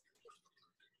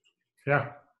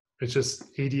 Yeah, it's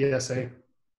just ADSA.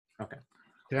 Okay.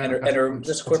 Yeah, and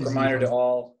just a quick reminder to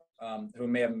all who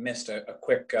may have missed a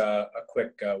quick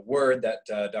word that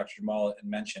Dr. Jamal had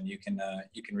mentioned. You can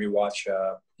rewatch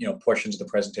portions of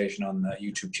the presentation on the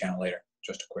YouTube channel later.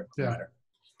 Just a quick reminder.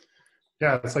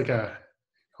 Yeah, it's like I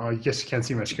guess you can't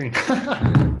see my screen.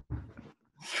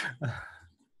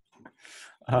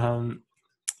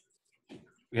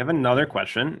 We have another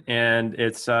question, and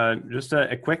it's just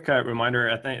a quick reminder.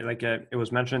 I think, like it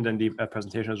was mentioned in the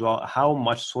presentation as well, how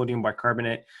much sodium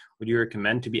bicarbonate would you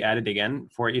recommend to be added again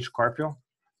for each carpule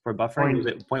for buffering? Is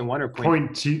it 0.1 or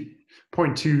 0.2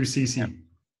 cc? Yeah.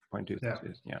 0.2 yeah.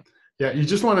 cc. Yeah. Yeah, you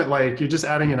just want it, like, you're just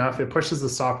adding enough. It pushes the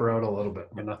stopper out a little bit,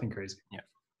 but nothing crazy. Yeah.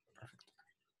 Perfect.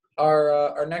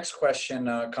 Our next question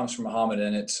comes from Mohammed,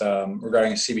 and it's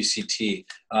regarding a CBCT.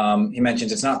 He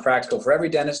mentions it's not practical for every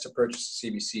dentist to purchase a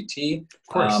CBCT. Of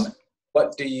course.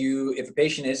 What do you, if a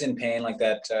patient is in pain, like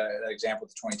that example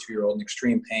with the 22-year-old in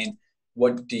extreme pain,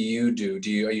 what do you do?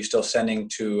 Are you still sending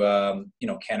to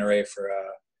Canare for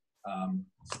a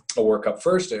workup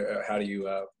first, or how do you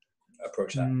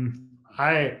approach that?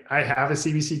 I have a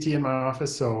CBCT in my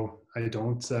office, so I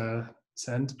don't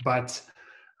send. But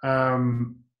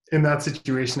in that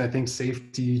situation, I think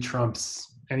safety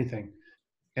trumps anything.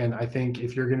 And I think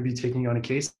if you're going to be taking on a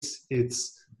case,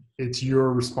 it's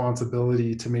your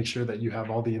responsibility to make sure that you have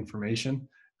all the information.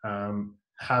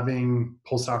 Having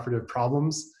post-operative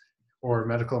problems or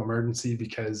medical emergency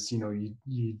because you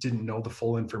didn't know the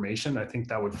full information, I think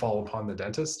that would fall upon the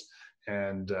dentist.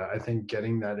 And I think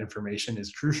getting that information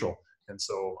is crucial. And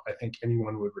so I think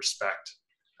anyone would respect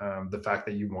the fact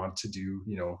that you want to do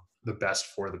the best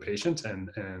for the patient,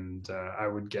 and I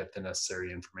would get the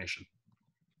necessary information.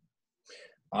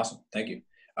 Awesome, thank you.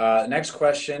 Next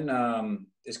question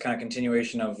is kind of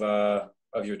continuation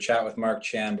of your chat with Mark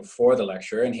Chan before the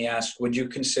lecture, and he asked, would you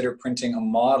consider printing a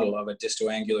model of a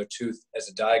distoangular tooth as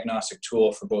a diagnostic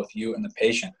tool for both you and the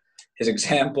patient? His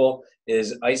example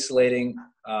is isolating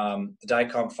the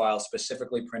DICOM file,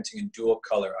 specifically printing in dual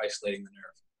color, isolating the nerve.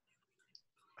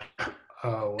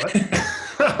 What?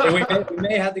 we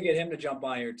may have to get him to jump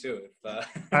on here too.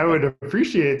 I would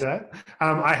appreciate that.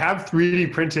 I have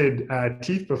 3D printed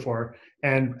teeth before,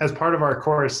 and as part of our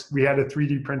course, we had a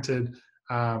 3D printed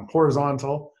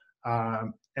horizontal,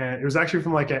 and it was actually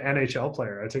from like an NHL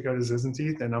player. I took out his wisdom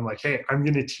teeth, and I'm like, hey, I'm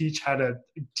going to teach other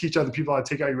people how to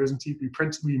take out your wisdom teeth. We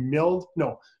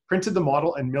printed the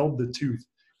model and milled the tooth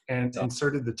and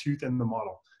inserted the tooth in the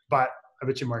model. But I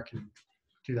bet you Mark can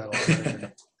do that a lot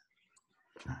better.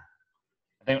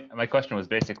 I think my question was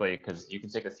basically because you can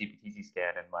take a CPTC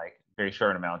scan in like very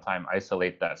short amount of time,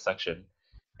 isolate that section.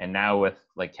 And now with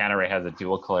like Canare has a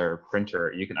dual color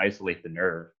printer, you can isolate the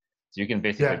nerve. So you can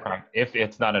basically, if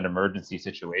it's not an emergency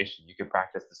situation, you can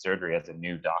practice the surgery as a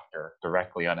new doctor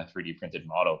directly on a 3D printed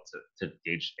model to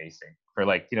gauge spacing for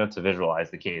to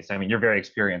visualize the case. I mean, you're very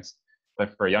experienced,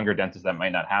 but for a younger dentist that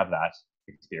might not have that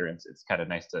experience, it's kind of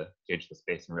nice to gauge the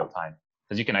space in real time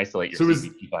because you can isolate your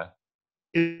CPT file.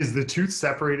 Is the tooth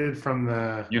separated from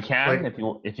the? You can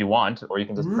if you want, or you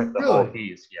can just print the whole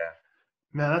piece. Yeah.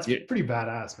 Man, that's pretty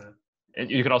badass, man.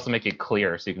 You can also make it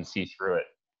clear so you can see through it.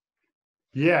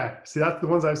 Yeah, see, that's the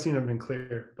ones I've seen have been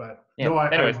clear, but no,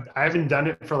 I haven't done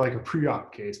it for like a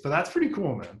pre-op case, but that's pretty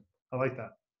cool, man. I like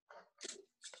that.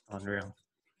 Unreal.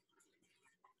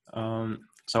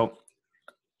 So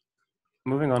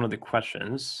moving on with the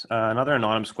questions, another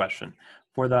anonymous question.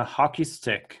 For the hockey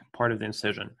stick part of the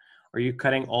incision, are you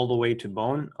cutting all the way to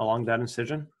bone along that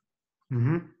incision?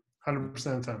 100% of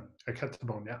the time. I cut the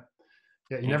bone, yeah.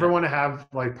 Yeah, you never want to have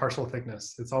like partial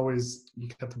thickness. It's always, you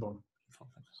cut the bone.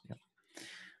 Yeah.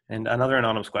 And another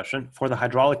anonymous question. For the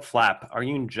hydraulic flap, are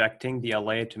you injecting the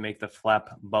LA to make the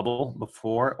flap bubble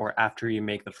before or after you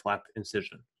make the flap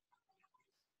incision?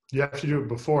 You have to do it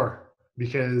before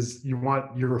because you're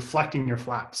reflecting your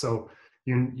flap. So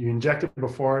you inject it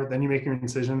before, then you make your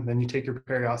incision, then you take your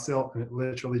periosteal, and it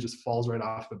literally just falls right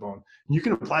off the bone. And you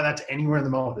can apply that to anywhere in the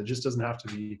mouth. It just doesn't have to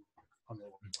be on the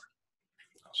lower part.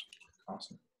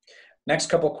 Awesome. Next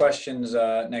couple questions,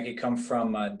 Neki, come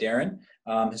from Darren.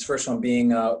 His first one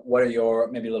being, what are your,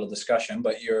 maybe a little discussion,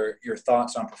 but your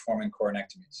thoughts on performing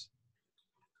coronectomies?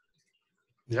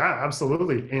 Yeah,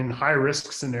 absolutely. In high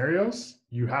risk scenarios,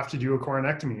 you have to do a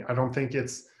coronectomy. I don't think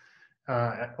it's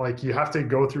like you have to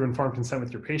go through informed consent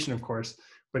with your patient, of course.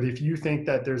 But if you think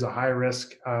that there's a high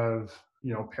risk of,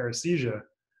 paresthesia,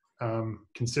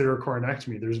 consider a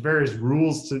coronectomy. There's various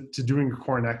rules to doing a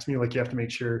coronectomy. Like you have to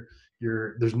make sure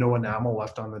there's no enamel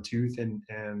left on the tooth,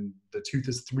 and the tooth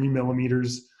is 3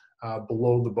 millimeters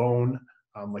below the bone,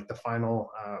 like the final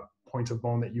point of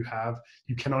bone that you have.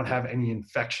 You cannot have any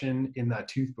infection in that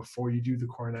tooth before you do the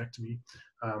coronectomy.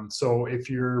 So if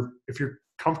you're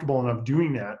comfortable enough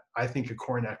doing that, I think a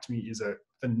coronectomy is a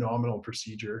phenomenal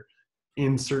procedure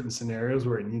in certain scenarios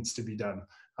where it needs to be done.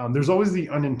 There's always the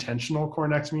unintentional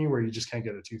coronectomy where you just can't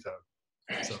get a tooth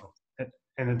out. So,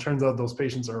 and it turns out those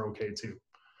patients are okay too.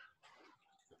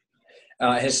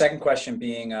 His second question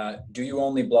being, do you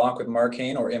only block with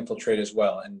Marcaine or infiltrate as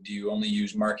well? And do you only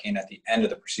use Marcaine at the end of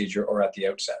the procedure or at the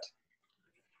outset?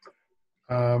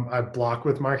 I block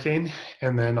with Marcaine,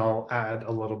 and then I'll add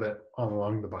a little bit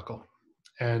along the buccal.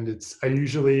 And I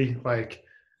usually, like,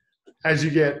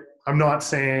 I'm not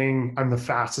saying I'm the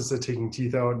fastest at taking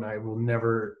teeth out, and I will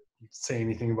never say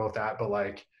anything about that, but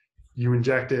like, you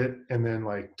inject it, and then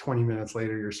like 20 minutes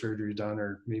later your surgery's done,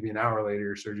 or maybe an hour later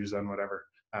your surgery's done,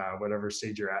 whatever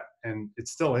stage you're at, and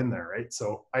it's still in there, right?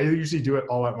 So I usually do it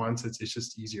all at once. It's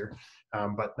just easier.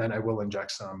 But then I will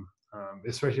inject some,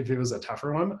 especially if it was a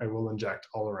tougher one, I will inject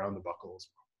all around the buccal as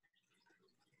well.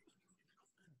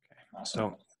 Okay.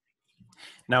 So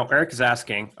now Eric is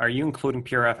asking, are you including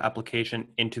PRF application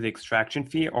into the extraction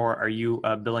fee, or are you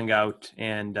billing out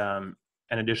and an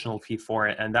additional fee for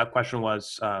it? And that question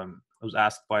was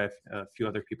asked by a few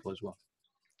other people as well.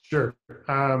 Sure.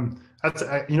 I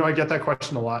get that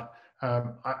question a lot.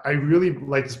 I really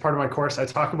like, as part of my course, I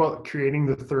talk about creating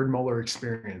the third molar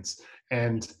experience.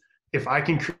 And if I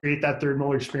can create that third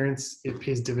molar experience, it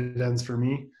pays dividends for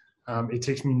me. It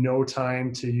takes me no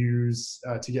time to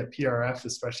get PRF,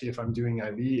 especially if I'm doing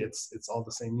IV. It's all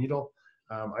the same needle.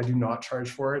 I do not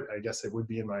charge for it. I guess it would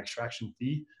be in my extraction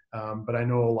fee. But I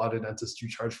know a lot of dentists do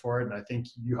charge for it, and I think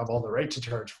you have all the right to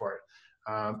charge for it.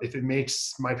 If it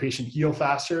makes my patient heal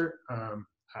faster,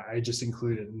 I just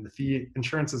include it in the fee.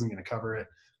 Insurance isn't going to cover it.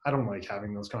 I don't like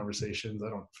having those conversations. I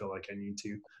don't feel like I need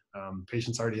to.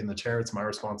 Patient's already in the chair. It's my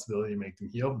responsibility to make them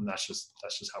heal, and that's just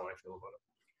how I feel about it.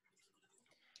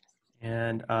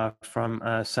 And from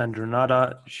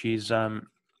Sandranada, she's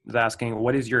asking,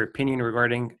 what is your opinion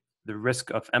regarding the risk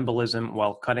of embolism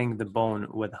while cutting the bone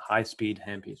with high-speed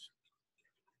handpiece?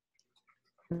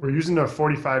 We're using a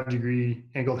 45-degree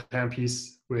angled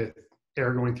handpiece with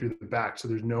air going through the back, so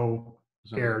there's no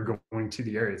air going to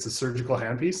the area. It's a surgical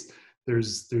handpiece.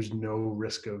 There's no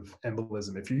risk of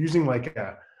embolism. If you're using like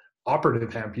a operative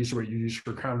handpiece, what you use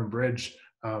for crown and bridge,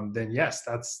 then yes,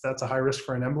 that's a high risk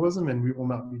for an embolism, and we will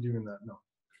not be doing that. No.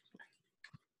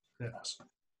 Yeah. Awesome.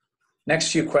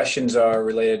 Next few questions are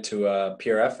related to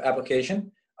PRF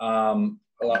application.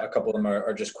 A couple of them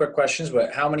are just quick questions,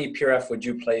 but how many PRF would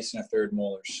you place in a third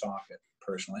molar socket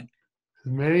personally?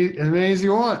 As many as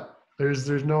you want. There's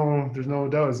no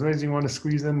doubt. As many as you want to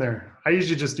squeeze in there. I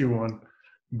usually just do one,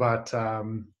 but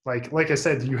like I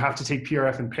said, you have to take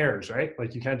PRF in pairs, right?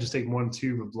 Like you can't just take one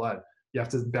tube of blood. You have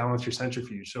to balance your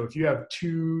centrifuge. So if you have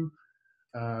two,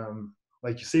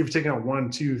 like you say, you're taking out one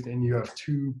tooth and you have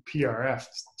two PRF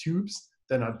tubes,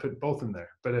 then I'd put both in there.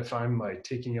 But if I'm like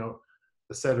taking out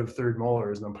a set of third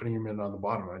molars and I'm putting them in on the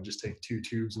bottom, I just take two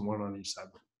tubes and one on each side.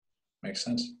 Makes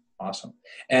sense. Awesome.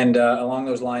 And along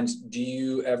those lines, do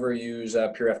you ever use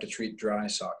PRF to treat dry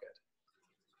socket?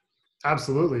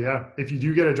 Absolutely, yeah. If you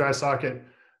do get a dry socket,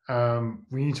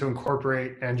 we need to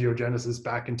incorporate angiogenesis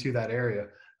back into that area.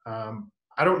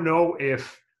 I don't know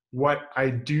if what I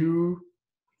do,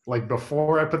 like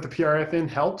before I put the PRF in,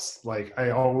 helps. Like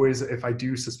I always, if I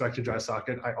do suspect a dry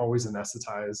socket, I always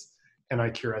anesthetize and I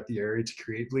curette the area to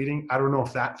create bleeding. I don't know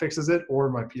if that fixes it or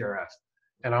my PRF,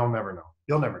 and I'll never know.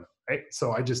 You'll never know, right?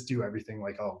 So I just do everything.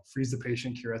 Like I'll freeze the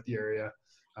patient, curette the area,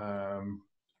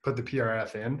 put the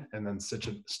PRF in, and then stitch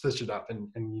it up, and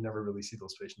you never really see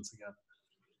those patients again.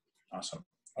 Awesome.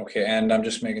 Okay, and I'm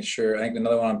just making sure. I think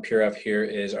another one on PRF here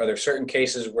is: are there certain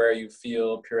cases where you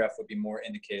feel PRF would be more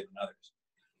indicated than others?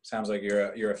 Sounds like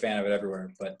you're a fan of it everywhere,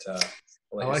 but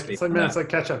I like it. It's like, man, it's like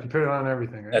ketchup. You put it on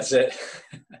everything, right? That's it.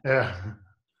 Yeah.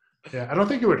 I don't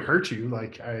think it would hurt you.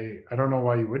 Like I don't know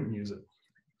why you wouldn't use it.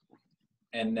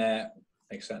 And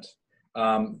makes sense.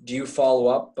 Do you follow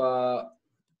up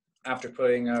after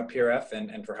putting PRF,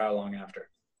 and for how long after?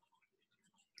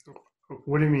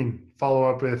 What do you mean follow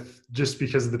up with just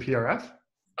because of the PRF?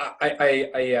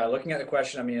 Yeah, looking at the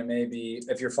question, I mean, it may be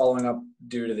if you're following up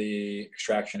due to the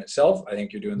extraction itself, I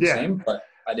think you're doing the same, but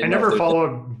I never follow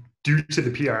up due to the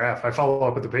PRF. I follow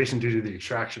up with the patient due to the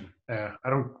extraction.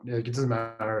 It doesn't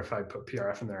matter if I put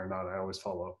PRF in there or not. I always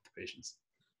follow up with the patients.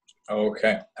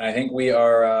 Okay. I think we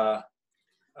are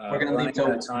we're going to leave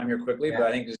out of time here quickly, but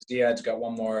I think Ziad's got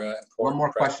one more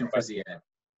question for Ziad.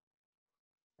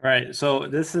 All right. So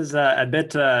this is a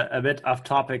bit off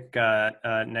topic,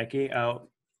 Neki.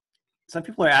 Some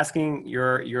people are asking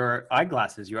your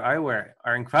eyeglasses, your eyewear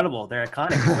are incredible. They're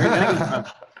iconic. Where are you getting them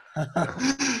from?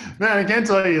 Man, I can't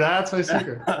tell you that. That's my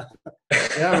secret.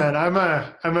 Yeah, man. I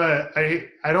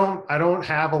don't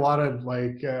have a lot of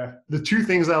like the two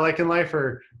things I like in life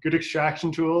are good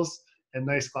extraction tools and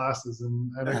nice glasses,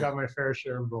 and I got my fair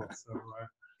share of both. So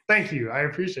thank you. I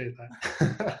appreciate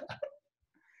that.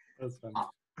 That's fun.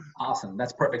 Awesome.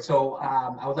 That's perfect. So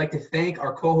I would like to thank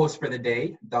our co-hosts for the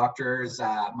day, Doctors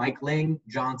Mike Ling,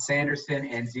 John Sanderson,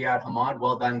 and Ziad Hamad.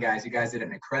 Well done, guys. You guys did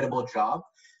an incredible job.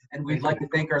 And we'd like to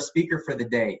thank our speaker for the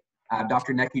day,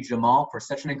 Dr. Neki Jamal, for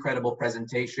such an incredible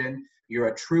presentation. You're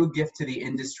a true gift to the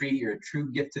industry. You're a true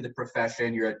gift to the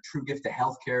profession. You're a true gift to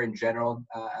healthcare in general,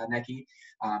 Neki.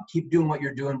 Keep doing what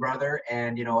you're doing, brother.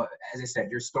 And, you know, as I said,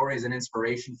 your story is an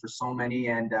inspiration for so many.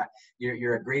 And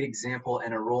you're a great example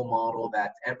and a role model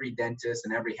that every dentist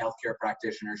and every healthcare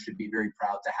practitioner should be very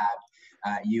proud to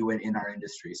have you in our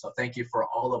industry. So thank you for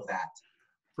all of that.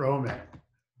 Bro, man.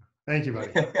 Thank you,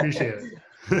 buddy. Appreciate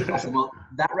it. Awesome. Well,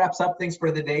 that wraps up things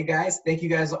for the day, guys. Thank you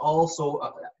guys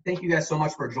thank you guys so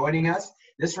much for joining us.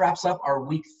 This wraps up our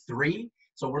week 3.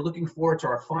 So we're looking forward to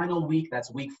our final week.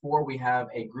 That's week 4. We have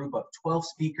a group of 12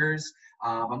 speakers.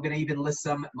 I'm going to even list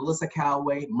some: Melissa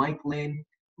Calloway, Mike Lynn,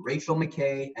 Rachel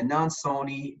McKay, Anand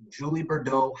Soni, Julie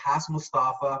Bordeaux, Has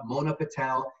Mustafa, Mona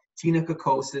Patel, Tina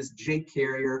Kokosis, Jake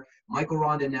Carrier, Michael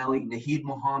Rondinelli, Nahid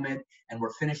Mohammed, and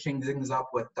we're finishing things up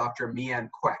with Dr. Mian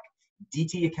Kwek.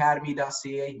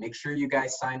 dtacademy.ca. Make sure you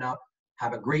guys sign up.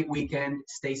 Have a great weekend.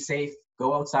 Stay safe.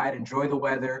 Go outside. Enjoy the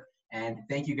weather. And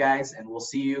thank you guys. And we'll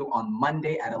see you on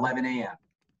Monday at 11 a.m.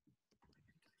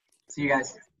 See you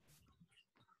guys.